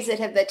like the guys that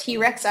have the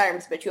T-Rex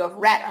arms, but you have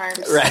rat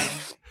arms. Right.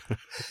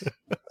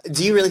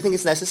 Do you really think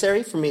it's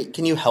necessary for me?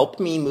 Can you help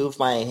me move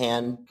my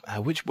hand?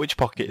 Which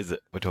pocket is it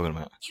we're talking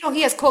about? You know,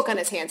 he has coke on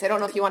his hands. I don't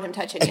know if you want him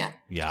touching you.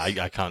 Yeah,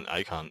 I can't.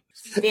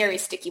 Very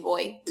sticky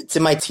boy. It's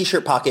in my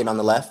t-shirt pocket on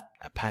the left.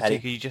 Patty,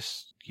 can you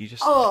just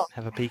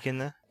have a peek in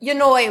there? You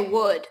know I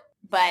would,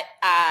 but,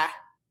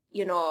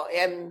 you know,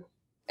 it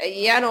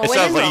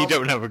sounds like you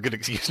don't have a good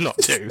excuse not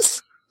to.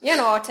 You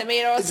know,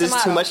 tomatoes. Is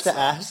this too much to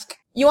ask?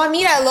 You want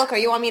me to look or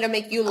you want me to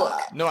make you look?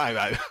 No,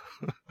 I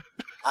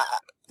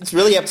it's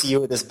really up to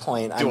you at this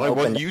point. I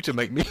want you to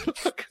make me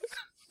look?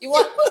 You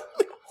want...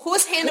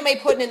 Whose hand am I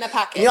putting in the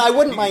pocket? You know, I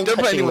wouldn't mind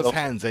touching... Don't put anyone's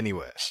hands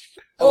anywhere.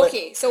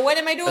 Okay, so what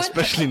am I doing?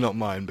 Especially not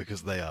mine,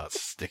 because they are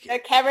sticky. They're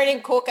covered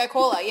in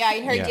Coca-Cola. Yeah,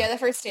 I heard you the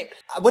first time.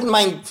 I wouldn't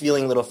mind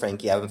feeling little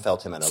Frankie. I haven't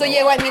felt him in a So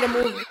you want me to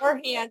move your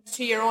hand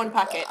to your own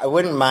pocket? I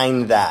wouldn't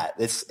mind that.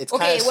 It's okay,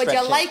 kind of would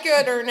you like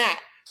it or not?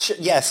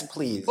 Yes,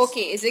 please.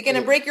 Okay, is it going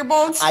to break your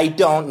bones? I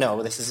don't know.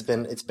 It's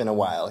been a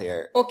while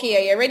here. Okay,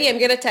 are you ready? I'm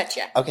going to touch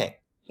you. Okay.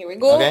 Here we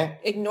go. Okay.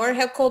 Ignore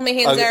how cold my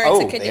hands are.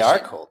 Oh, it's a condition. they are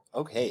cold.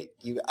 Okay.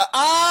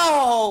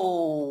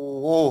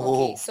 Ow!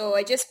 Okay, so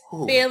I just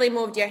barely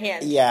moved your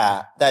hand.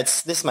 Yeah,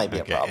 this might be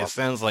a problem. It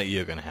sounds like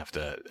you're going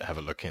to have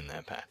a look in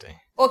there, Patty.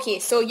 Okay,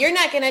 so you're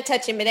not going to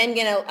touch him, but I'm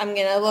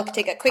gonna look,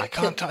 take a quick... I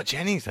can't touch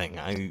anything.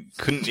 I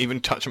couldn't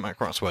even touch my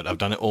crossword. I've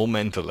done it all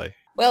mentally.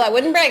 Well, I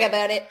wouldn't brag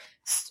about it.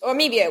 Or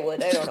maybe I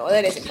would. I don't know.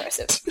 That is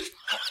impressive.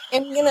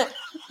 I'm gonna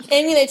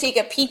take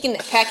a peek in the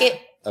packet.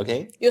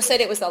 Okay. You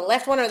said it was the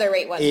left one or the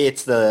right one?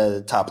 It's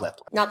the top left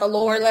one. Not the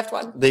lower left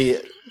one?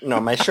 No,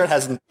 my shirt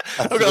hasn't...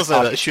 I'm going to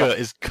say that shirt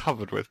is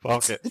covered with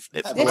pockets.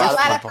 It's a lot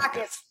of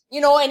pockets.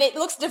 You know, and it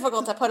looks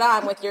difficult to put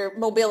on with your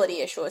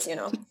mobility issues, you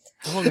know.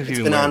 How long have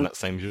you been wearing that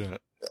same shirt?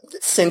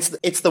 Since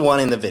it's the one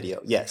in the video.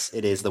 Yes,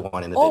 it is the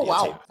one in the video. Oh,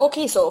 wow.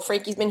 Okay, so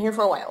Frankie's been here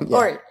for a while. Yeah.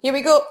 All right, here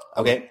we go.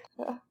 Okay.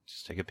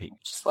 Just take a peek.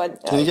 Just one.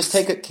 Can you just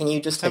take a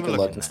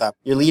look and stop?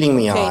 You're leading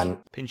me on.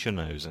 Pinch your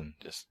nose and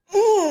just...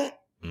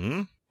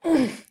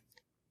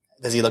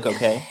 Does he look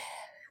okay?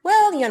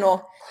 Well, you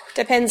know,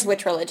 depends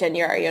which religion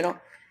you are, you know.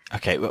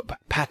 Okay, well,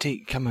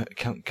 Patty, come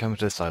to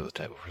the side of the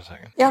table for a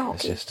second. Yeah,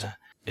 okay. It's just,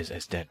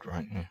 it's dead,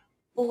 right? Yeah.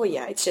 Oh,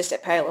 yeah, it's just a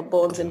pile of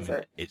bones and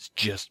fur. It's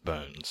just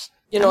bones.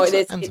 You know,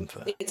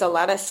 it's a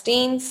lot of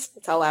stains,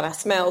 it's a lot of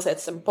smells,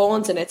 it's some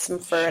bones, and it's some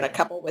fur and a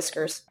couple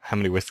whiskers. How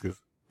many whiskers?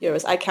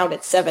 I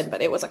counted 7,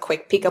 but it was a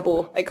quick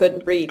peekaboo. I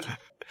couldn't read.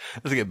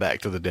 Let's get back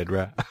to the dead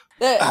rat.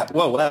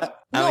 Whoa, what?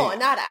 No,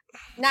 nada.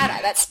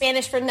 That's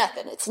Spanish for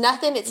nothing. It's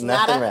nothing. It's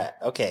nothing nada. Rat.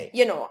 Okay.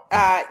 You know,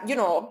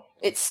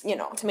 it's,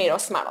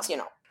 tomatoes, you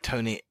know.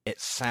 Tony,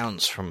 it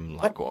sounds from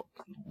like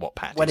what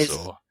Patty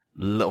saw.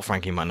 Little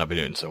Frankie might not be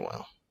doing so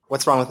well.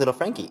 What's wrong with little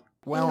Frankie?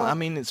 Well, I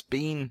mean, it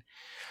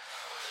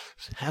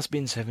has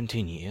been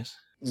 17 years.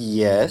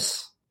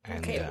 Yes.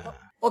 And,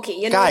 okay,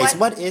 you know guys,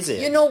 what is it?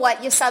 You know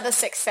what? You saw The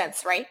Sixth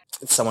Sense, right?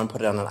 Someone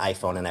put it on an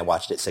iPhone and I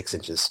watched it 6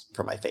 inches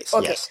from my face.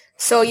 Okay. Yes.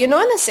 So, in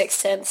The Sixth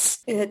Sense,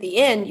 at the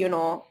end,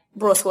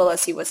 Bruce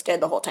Willis, he was dead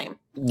the whole time.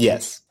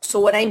 Yes. So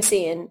what I'm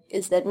saying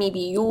is that maybe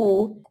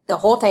you, the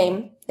whole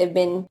time, have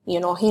been,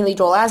 Haley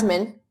Joel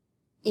Osment,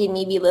 and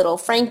maybe little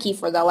Frankie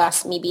for the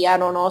last,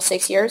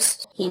 6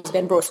 years. He's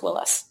been Bruce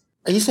Willis.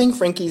 Are you saying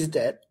Frankie's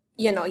dead?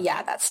 Yeah.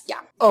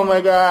 Oh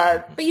my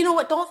God. But you know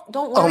what?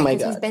 Don't worry,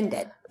 because he's been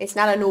dead. It's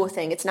not a new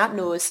thing. It's not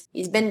news.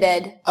 He's been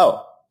dead.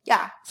 Oh.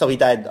 Yeah. So he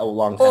died a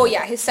long time ago.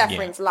 yeah, his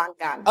suffering's long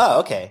gone. Oh,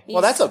 okay.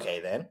 Well, that's okay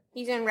then.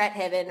 He's in rat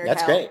heaven or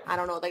that's hell. Great. I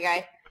don't know the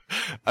guy.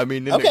 I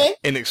mean,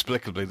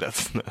 inexplicably,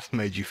 that's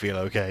made you feel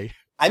okay.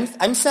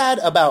 I'm sad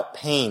about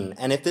pain,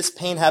 and if this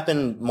pain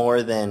happened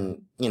more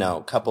than,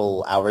 a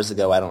couple hours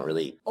ago, I don't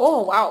really...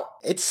 Oh, wow.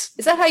 Is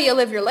that how you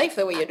live your life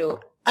the way you do?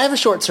 I have a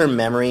short-term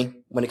memory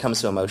when it comes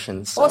to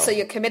emotions. So. Oh, so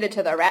you're committed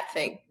to the rat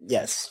thing?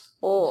 Yes.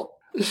 Oh.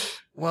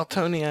 Well,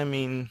 Tony, I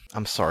mean,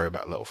 I'm sorry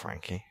about little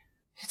Frankie.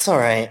 It's all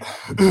right.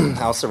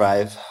 I'll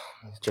survive.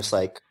 Just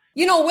like...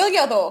 will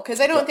ya, though? Because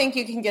I don't think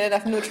you can get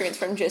enough nutrients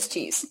from just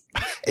cheese.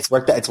 It's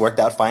worked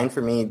out fine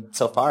for me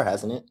so far,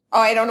 hasn't it? Oh,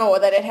 I don't know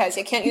that it has.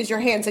 You can't use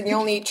your hands and you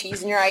only eat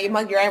cheese and your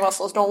eye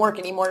muscles don't work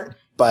anymore.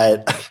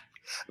 But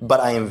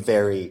I am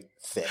very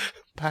fit.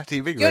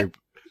 Patty, being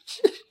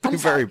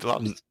very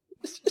blunt.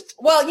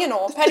 Well,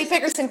 Patty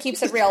Pickerson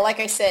keeps it real. Like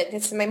I said,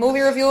 it's my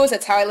movie reviews.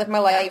 It's how I live my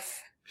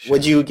life. Sure.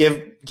 Would you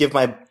give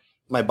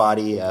my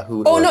body a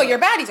hoot? Oh, no, your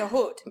body's a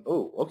hoot.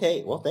 Oh,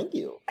 okay. Well, thank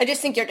you. I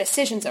just think your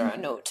decisions are a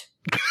note.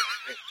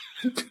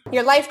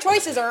 Your life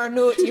choices are a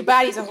note. Your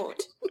body's a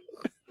hoot.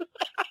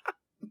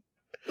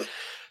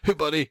 Hoot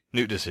body,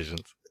 new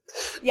decisions.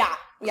 Yeah,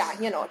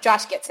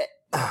 Josh gets it.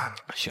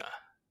 Sure.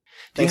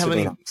 Do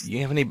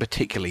you have any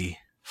particularly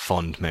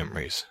fond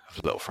memories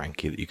of little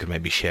Frankie that you could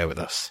maybe share with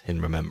us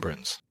in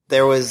remembrance?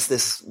 There was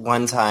this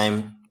one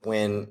time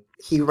when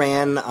he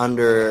ran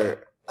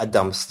under a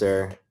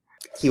dumpster.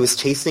 He was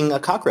chasing a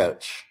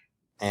cockroach,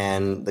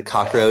 and the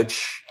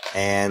cockroach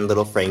and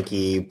little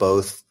Frankie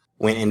both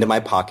went into my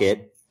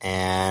pocket,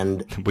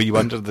 and... Were you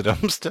under the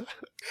dumpster?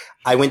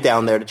 I went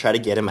down there to try to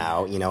get him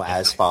out,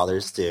 as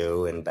fathers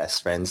do and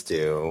best friends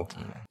do.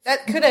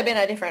 That could have been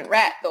a different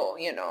rat, though,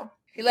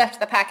 If you left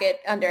the packet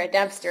under a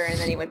dumpster and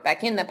then he went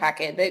back in the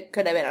packet, it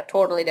could have been a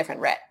totally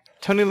different rat.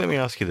 Tony, let me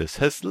ask you this.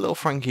 Has little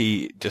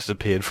Frankie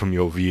disappeared from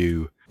your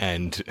view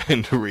and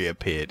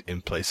reappeared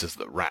in places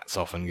that rats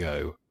often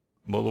go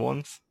more than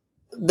once?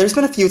 There's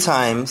been a few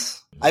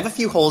times. I have a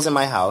few holes in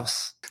my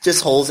house.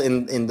 Just holes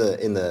in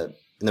the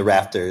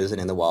rafters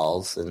and in the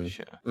walls. And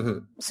Sure. Mm-hmm.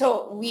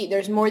 So,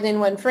 there's more than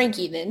one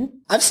Frankie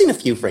then? I've seen a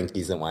few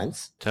Frankies at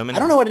once. I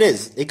don't know what it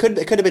is. It could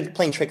have been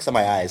playing tricks on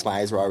my eyes. My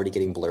eyes were already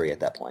getting blurry at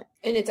that point.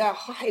 And it's a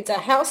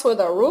house with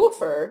a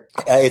roof, or?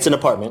 It's an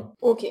apartment.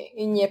 Okay,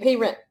 and you pay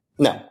rent.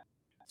 No.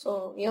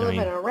 So you live in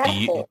a rat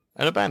hole.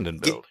 An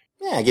abandoned building.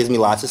 Yeah, it gives me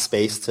lots of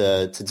space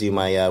to do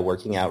my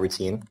working out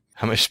routine.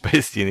 How much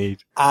space do you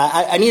need?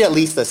 I need at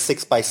least a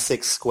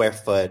 6x6 square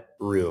foot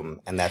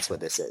room, and that's what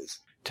this is.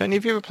 Tony,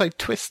 have you ever played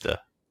Twister?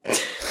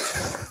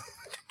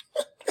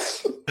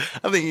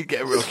 I think you'd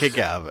get a real kick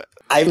out of it.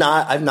 I've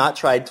not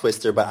tried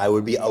Twister, but I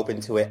would be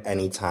open to it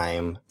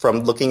anytime.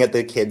 From looking at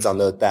the kids on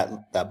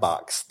that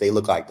box, they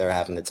look like they're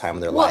having the time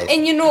of their life.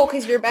 And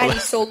because your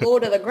body's so low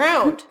to the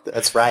ground.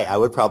 That's right. I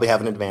would probably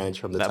have an advantage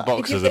from the top. That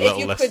box is a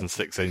little less than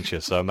 6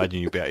 inches, so I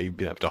imagine you'd be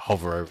able to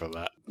hover over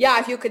that. Yeah,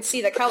 if you could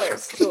see the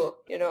colors too,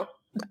 Your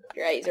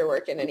eyes are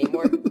working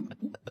anymore.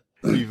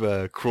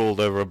 You've crawled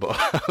over a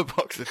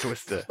box of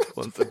Twister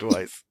once or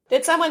twice.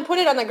 Did someone put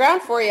it on the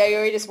ground for you,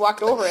 or you just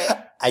walked over it?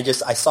 I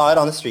saw it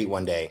on the street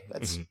one day.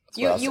 That's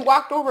you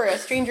walked over a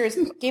stranger's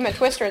game of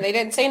Twister and they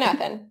didn't say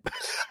nothing.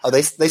 Oh,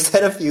 they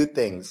said a few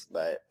things,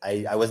 but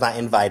I was not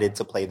invited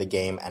to play the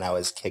game, and I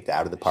was kicked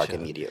out of the park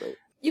immediately.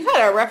 You've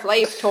had a rough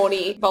life,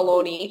 Tony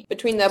Baloney,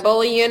 between the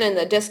bullying and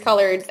the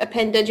discolored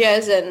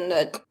appendages and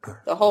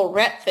the whole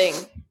rat thing.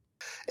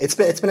 It's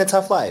been a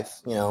tough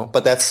life,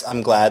 but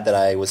I'm glad that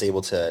I was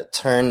able to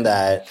turn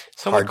that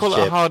Some would call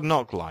it a hard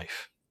knock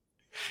life.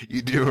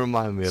 You do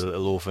remind me of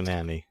Little Orphan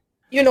Annie.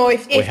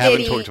 If we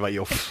haven't Eddie... talked about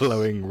your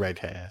flowing red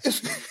hair.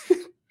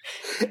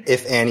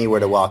 If Annie were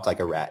to walk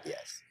like a rat,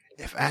 yes.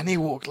 If Annie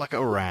walked like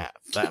a rat,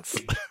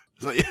 that's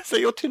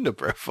your Tinder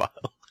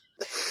profile.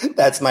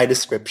 That's my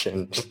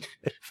description. Do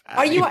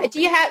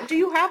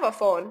you have a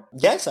phone?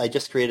 Yes, I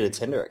just created a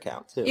Tinder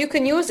account too. You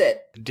can use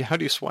it. How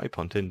do you swipe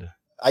on Tinder?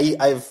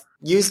 I've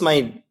used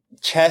my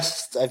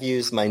chest. I've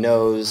used my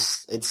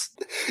nose.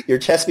 Your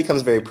chest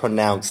becomes very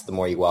pronounced the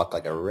more you walk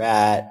like a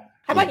rat.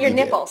 How about your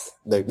nipples?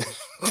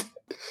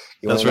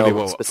 That's really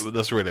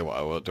what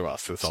I want to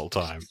ask this whole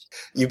time.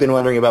 You've been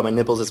wondering about my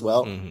nipples as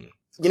well? Mm-hmm.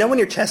 When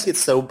your chest gets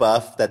so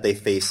buff that they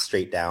face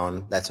straight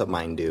down, that's what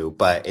mine do.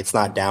 But it's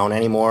not down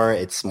anymore.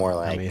 It's more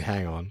like...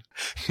 hang on.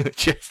 Your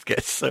chest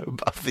gets so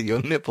buff that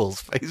your nipples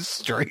face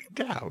straight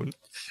down.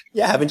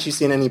 Yeah, haven't you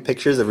seen any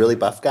pictures of really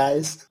buff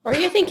guys? Or are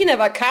you thinking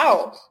of a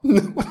cow?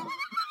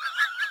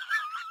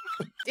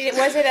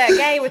 Was it a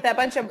guy with a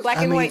bunch of black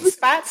and white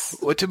spots?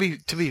 Well, to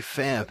be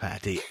fair,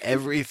 Patty,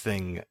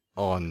 everything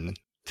on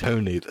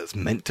Tony that's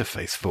meant to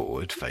face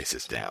forward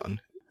faces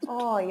down.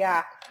 Oh,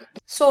 yeah.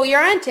 So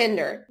you're on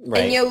Tinder,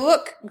 right. And you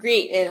look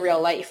great in real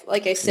life.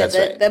 Like I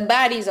said, the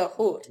body's a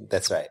hoot.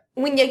 That's right.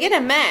 When you get a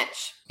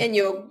match, and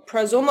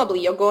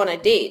presumably you'll go on a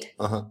date,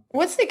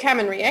 what's the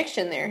common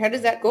reaction there? How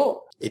does that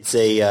go? It's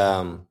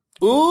a,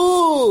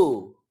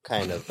 ooh,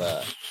 kind of,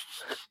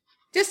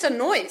 just a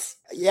noise.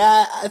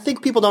 Yeah, I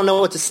think people don't know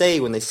what to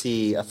say when they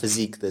see a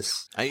physique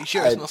this... Are you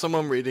sure it's not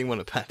someone reading one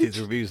of Patty's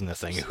reviews and they're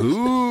saying,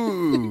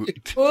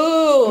 hoot?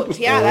 Hoot,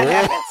 yeah, that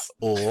happens.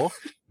 Or,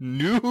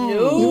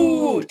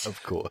 nude.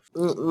 Of course.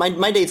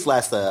 My dates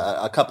last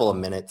a couple of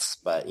minutes,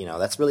 but,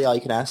 that's really all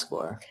you can ask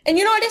for. And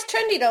it is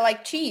trendy to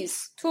like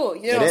cheese, too.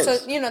 It is. So,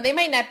 they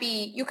might not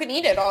be... You can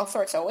eat it all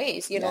sorts of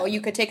ways.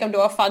 You could take them to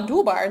a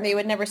fondue bar and they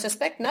would never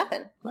suspect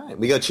nothing. Right.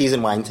 We go cheese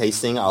and wine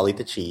tasting. I'll eat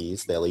the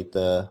cheese. They'll eat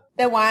the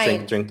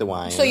wine. Drink the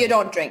wine. So you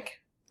don't drink?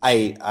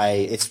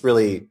 It's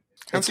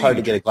hard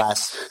to get a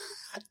glass.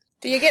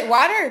 Do you get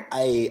water?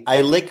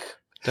 I lick...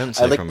 Don't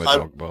say from a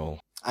dog bowl.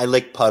 I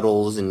lick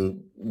puddles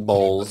and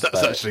bowls.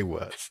 That's actually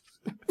worse.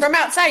 From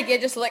outside, you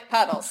just lick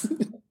puddles.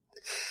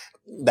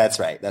 That's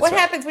right. What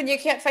happens when you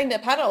can't find a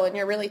puddle and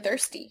you're really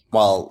thirsty?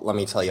 Well, let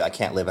me tell you, I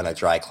can't live in a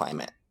dry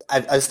climate.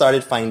 I've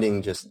started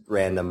finding just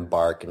random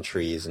bark and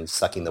trees and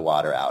sucking the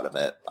water out of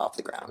it off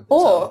the ground.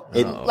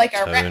 Like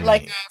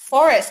a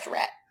forest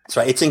rat. That's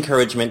right. It's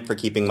encouragement for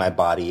keeping my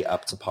body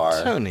up to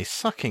par. Tony,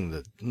 sucking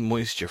the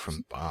moisture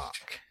from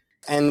bark.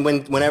 And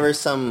whenever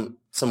some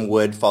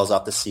wood falls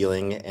off the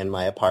ceiling in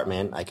my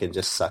apartment, I can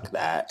just suck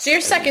that. So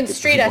you're sucking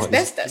straight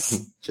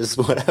asbestos. Just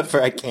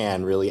whatever I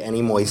can, really.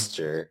 Any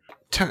moisture.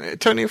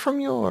 Tony, from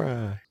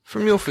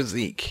your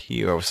physique,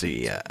 you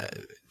obviously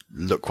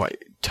look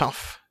quite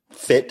tough.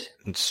 Fit.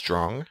 And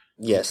strong.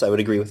 Yes, I would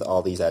agree with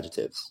all these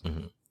adjectives.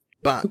 Mm-hmm.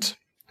 But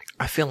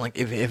I feel like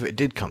if it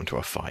did come to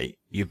a fight,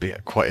 you'd be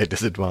at quite a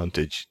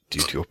disadvantage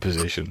due to your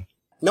position.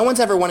 No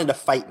one's ever wanted to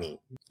fight me.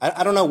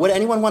 I don't know. Would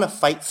anyone want to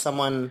fight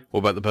someone?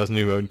 What about the person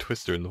who owned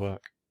Twister in the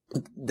park?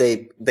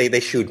 They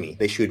shooed me.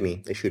 They shooed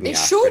me off.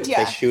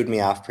 They shooed me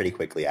off pretty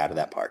quickly out of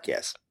that park,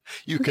 yes.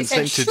 You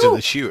consented to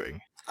the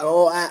shooing?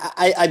 Oh,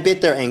 I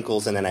bit their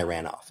ankles and then I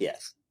ran off,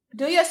 yes.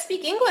 Do you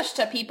speak English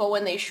to people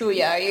when they shoo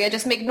you? Or you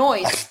just make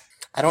noise?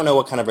 I don't know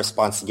what kind of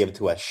response to give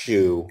to a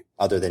shoo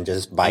other than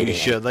just biting. Are you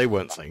sure they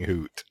weren't saying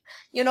hoot?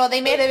 You know,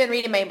 they may have been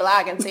reading my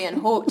blog and saying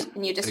hoot,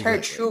 and you just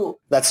heard shoo.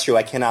 That's true.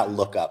 I cannot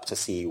look up to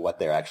see what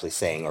they're actually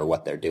saying or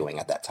what they're doing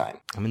at that time.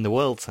 I mean, the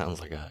world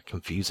sounds like a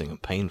confusing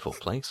and painful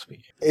place for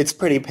you. It's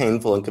pretty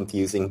painful and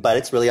confusing, but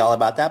it's really all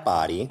about that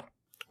body.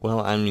 Well,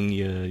 I mean,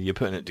 you're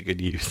putting it to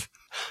good use.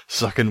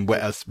 Sucking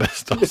wet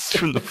asbestos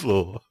from the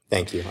floor.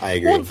 Thank you. I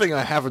agree. One thing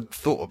I haven't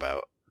thought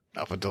about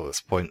up until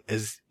this point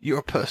is you're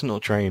a personal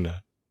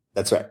trainer.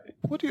 That's right.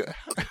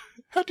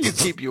 How do you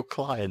keep your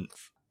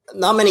clients?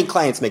 Not many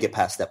clients make it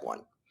past step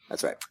one.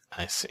 That's right.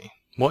 I see.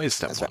 What is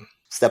step one? Right.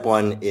 Step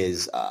one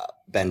is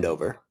bend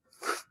over.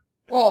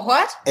 Oh,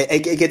 what?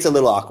 It gets a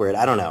little awkward.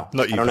 I don't know.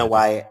 I don't know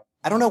why.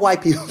 I don't know why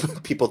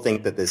people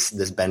think that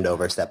this bend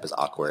over step is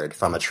awkward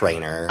from a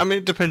trainer. I mean,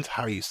 it depends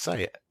how you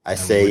say it. I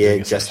say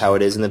it just how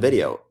it is in the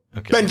video.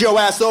 Okay. Bend your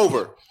ass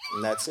over,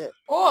 and that's it.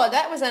 Oh,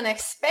 that was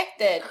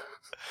unexpected.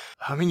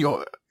 I mean,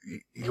 your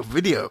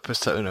video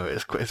persona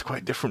is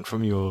quite different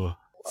from your.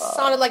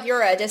 Sounded like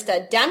you're just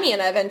a dummy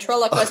and a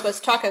ventriloquist was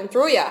talking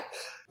through you.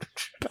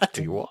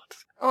 Patty, what?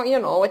 Oh, you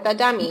know, with the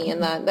dummy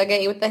and the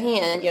guy with the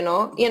hand, you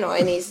know,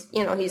 and he's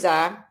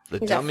a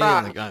dummy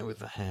and the guy with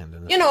the hand.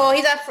 You know,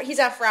 he's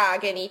a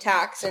frog and he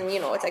talks and,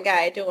 you know, it's a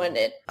guy doing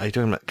it. Are you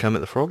talking about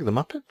Kermit the Frog, the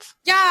Muppets?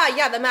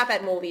 Yeah, the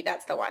Muppet movie,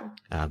 that's the one.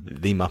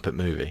 The Muppet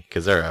movie,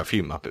 because there are a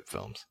few Muppet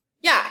films.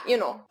 Yeah, you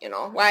know,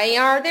 why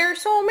are there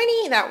so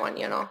many? That one,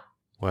 you know.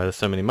 Why are there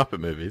so many Muppet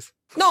movies?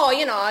 No,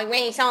 you know,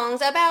 rain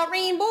songs about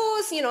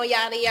rainbows, you know,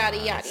 yada, yada,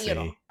 yada, you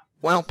know.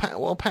 Well,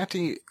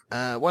 Patty,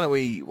 why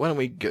don't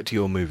we get to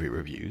your movie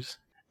reviews?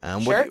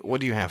 Sure.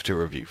 What do you have to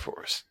review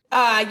for us?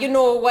 You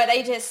know what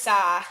I just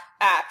saw?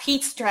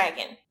 Pete's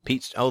Dragon.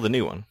 The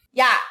new one.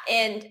 Yeah,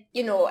 and,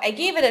 you know, I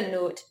gave it a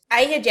note.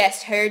 I had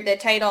just heard the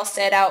title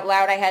said out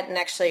loud. I hadn't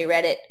actually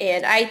read it,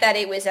 and I thought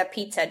it was a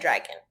pizza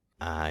dragon.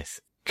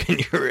 Can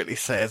you really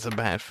say it's a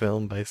bad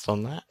film based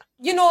on that?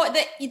 You know,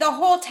 the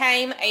whole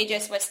time I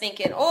just was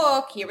thinking,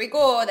 oh, here we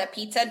go, the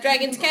pizza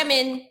dragon's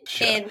coming.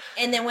 Sure.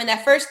 And then when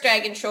that first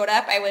dragon showed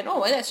up, I went,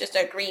 oh, that's just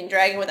a green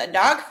dragon with a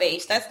dog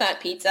face. That's not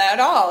pizza at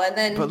all. And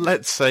then, but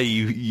let's say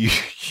you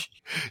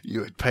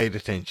had paid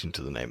attention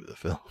to the name of the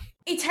film.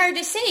 It's hard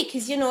to say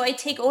because, you know, I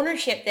take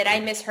ownership that I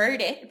misheard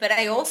it, but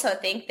I also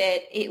think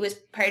that it was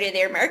part of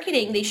their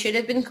marketing. They should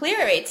have been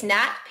clearer. It's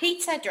not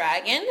Pizza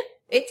Dragon.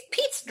 It's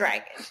Pete's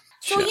Dragon.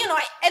 So, sure. You know,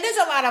 there's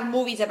a lot of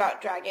movies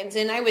about dragons,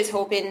 and I was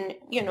hoping,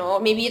 you know,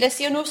 maybe to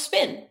see a new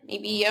spin.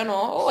 Maybe, you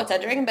know, oh, it's a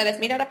dragon, but it's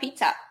made out of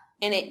pizza.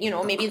 And it, you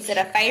know, maybe instead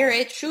of fire,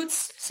 it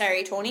shoots,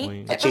 sorry,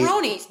 Tony,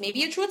 pepperonis.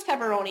 Maybe it shoots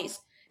pepperonis.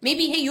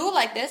 Maybe, hey, you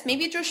like this.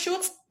 Maybe it just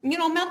shoots, you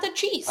know, melted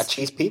cheese. A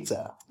cheese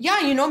pizza.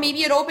 Yeah, you know,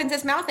 maybe it opens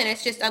its mouth and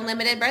it's just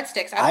unlimited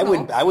breadsticks.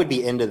 I would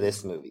be into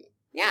this movie.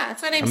 Yeah,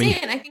 that's what I'm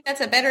saying. I think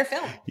that's a better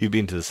film. You'd be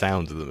into the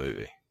sounds of the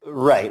movie.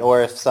 Right,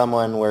 or if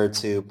someone were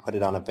to put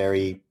it on a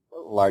very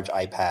large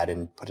iPad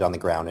and put it on the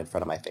ground in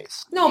front of my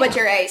face. No, but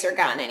your eyes are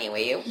gone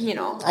anyway, you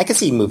know. I can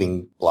see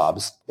moving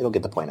blobs. It'll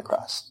get the point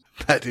across.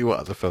 Patty, what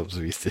other films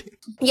have you seen?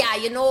 Yeah,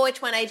 you know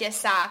which one I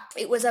just saw.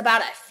 It was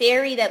about a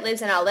fairy that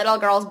lives in a little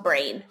girl's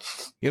brain.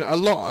 You know, a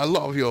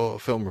lot of your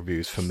film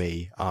reviews for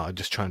me are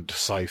just trying to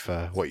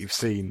decipher what you've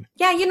seen.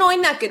 Yeah, you know,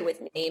 I'm not good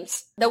with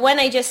names. The one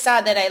I just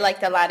saw that I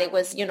liked a lot, it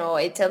was, you know,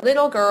 it's a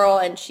little girl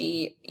and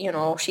she, you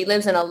know, she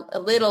lives in a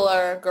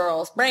littler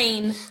girl's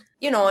brain,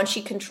 you know, and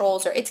she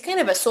controls her. It's kind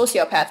of a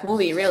sociopath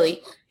movie,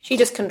 really. She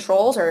just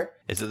controls her.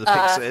 Is it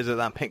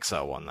that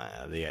Pixar one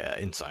there,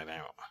 the Inside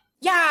Out?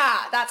 Yeah,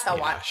 that's the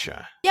one.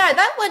 Sure. Yeah,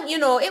 that one, you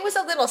know, it was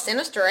a little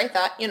sinister, I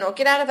thought. You know,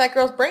 get out of that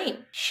girl's brain.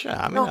 Sure,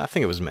 I mean, I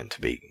think it was meant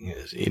to be,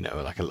 you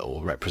know, like a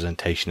little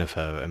representation of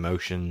her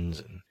emotions.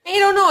 And I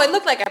don't know, it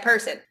looked like a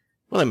person.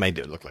 Well, they made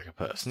it look like a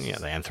person. Yeah,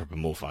 they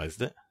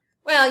anthropomorphized it.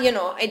 Well, you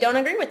know, I don't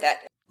agree with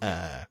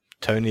that.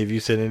 Tony, have you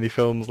seen any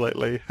films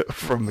lately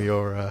from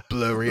your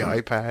blurry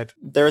iPad?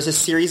 There was a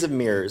series of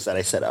mirrors that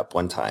I set up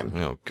one time.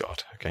 Oh,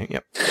 God. Okay,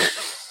 yep.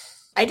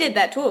 I did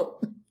that, too.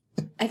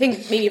 I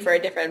think maybe for a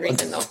different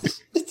reason, though.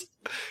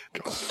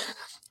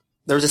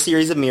 There was a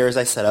series of mirrors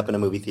I set up in a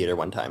movie theater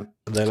one time.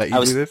 They let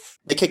you do this?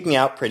 They kicked me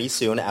out pretty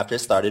soon after it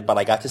started, but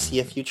I got to see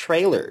a few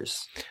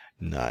trailers.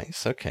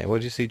 Nice. Okay, what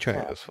did you see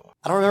trailers for?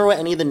 I don't remember what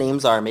any of the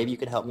names are. Maybe you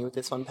could help me with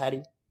this one,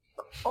 Patty?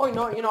 Oh,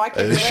 no, you know, I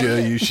can't.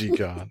 Sure, she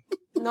can't.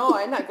 No,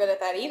 I'm not good at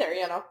that either,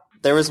 you know.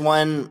 There was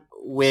one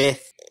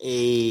with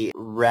a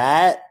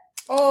rat.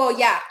 Oh,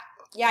 yeah.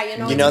 Yeah, you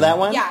know. You know that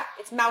one? Yeah,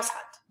 it's Mouse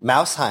Hunt.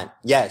 Mouse Hunt,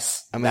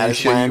 yes. I mean,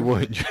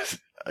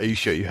 are you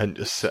sure you hadn't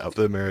just set up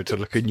the mirror to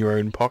look in your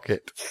own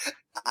pocket?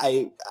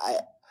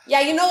 Yeah,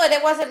 you know that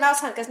it wasn't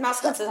Mouse Hunt because Mouse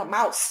Hunt is a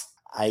mouse.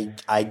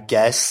 I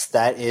guess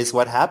that is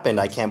what happened.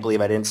 I can't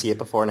believe I didn't see it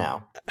before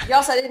now. You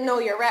also didn't know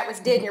your rat was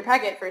dead in your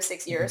pocket for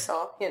 6 years,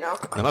 so, you know.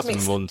 That must have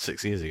been more than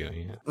 6 years ago,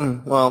 yeah.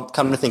 Well,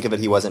 come to think of it,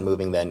 he wasn't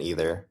moving then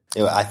either.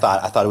 I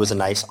thought it was a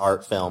nice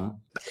art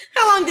film.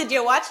 How long did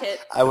you watch it?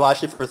 I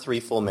watched it for 3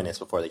 full minutes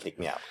before they kicked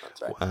me out.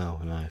 That's right.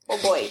 Wow, nice.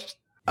 Oh, boy.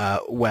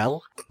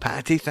 Well,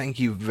 Patty, thank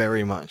you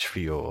very much for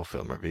your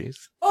film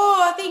reviews.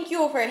 Oh, thank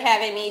you for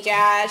having me,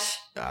 Josh.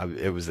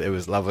 It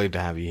was lovely to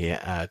have you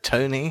here.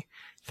 Tony,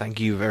 thank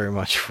you very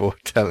much for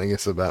telling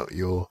us about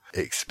your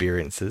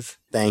experiences.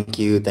 Thank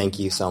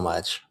you so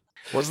much.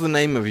 What's the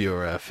name of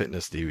your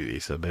fitness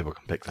DVD so people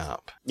can pick that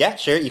up? Yeah,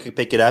 sure. You can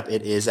pick it up.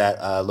 It is at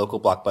a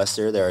local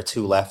Blockbuster. There are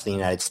 2 left in the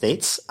United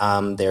States.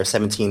 They're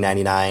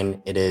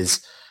 $17.99. It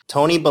is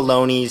Tony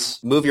Baloney's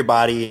Move Your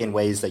Body in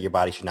Ways That Your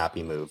Body Should Not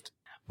Be Moved.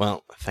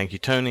 Well, thank you,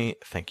 Tony.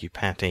 Thank you,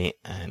 Patty.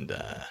 And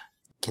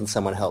can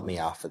someone help me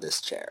off of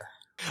this chair?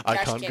 I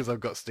can't because I've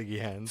got sticky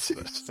hands.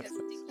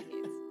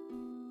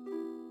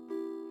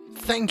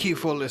 Thank you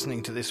for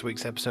listening to this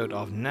week's episode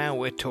of Now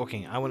We're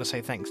Talking. I want to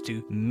say thanks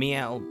to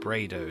Miel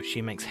Brado.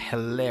 She makes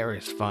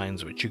hilarious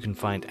vines, which you can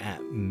find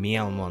at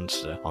Miel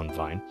Monster on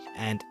Vine.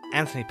 And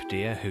Anthony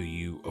Padilla, who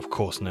you of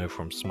course know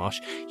from Smosh.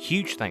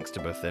 Huge thanks to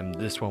both of them.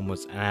 This one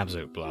was an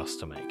absolute blast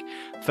to make.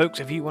 Folks,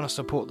 if you want to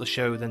support the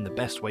show, then the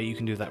best way you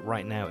can do that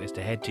right now is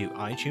to head to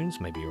iTunes,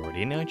 maybe you're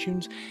already in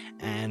iTunes,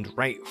 and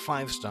rate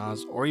 5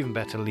 stars, or even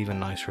better, leave a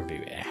nice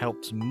review. It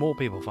helps more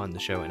people find the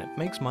show and it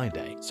makes my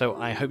day. So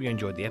I hope you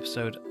enjoyed the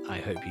episode. I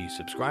hope you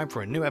subscribe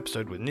for a new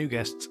episode with new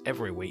guests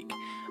every week.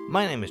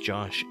 My name is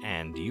Josh,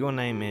 and your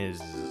name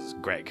is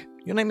Greg.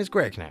 Your name is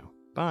Greg now.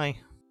 Bye.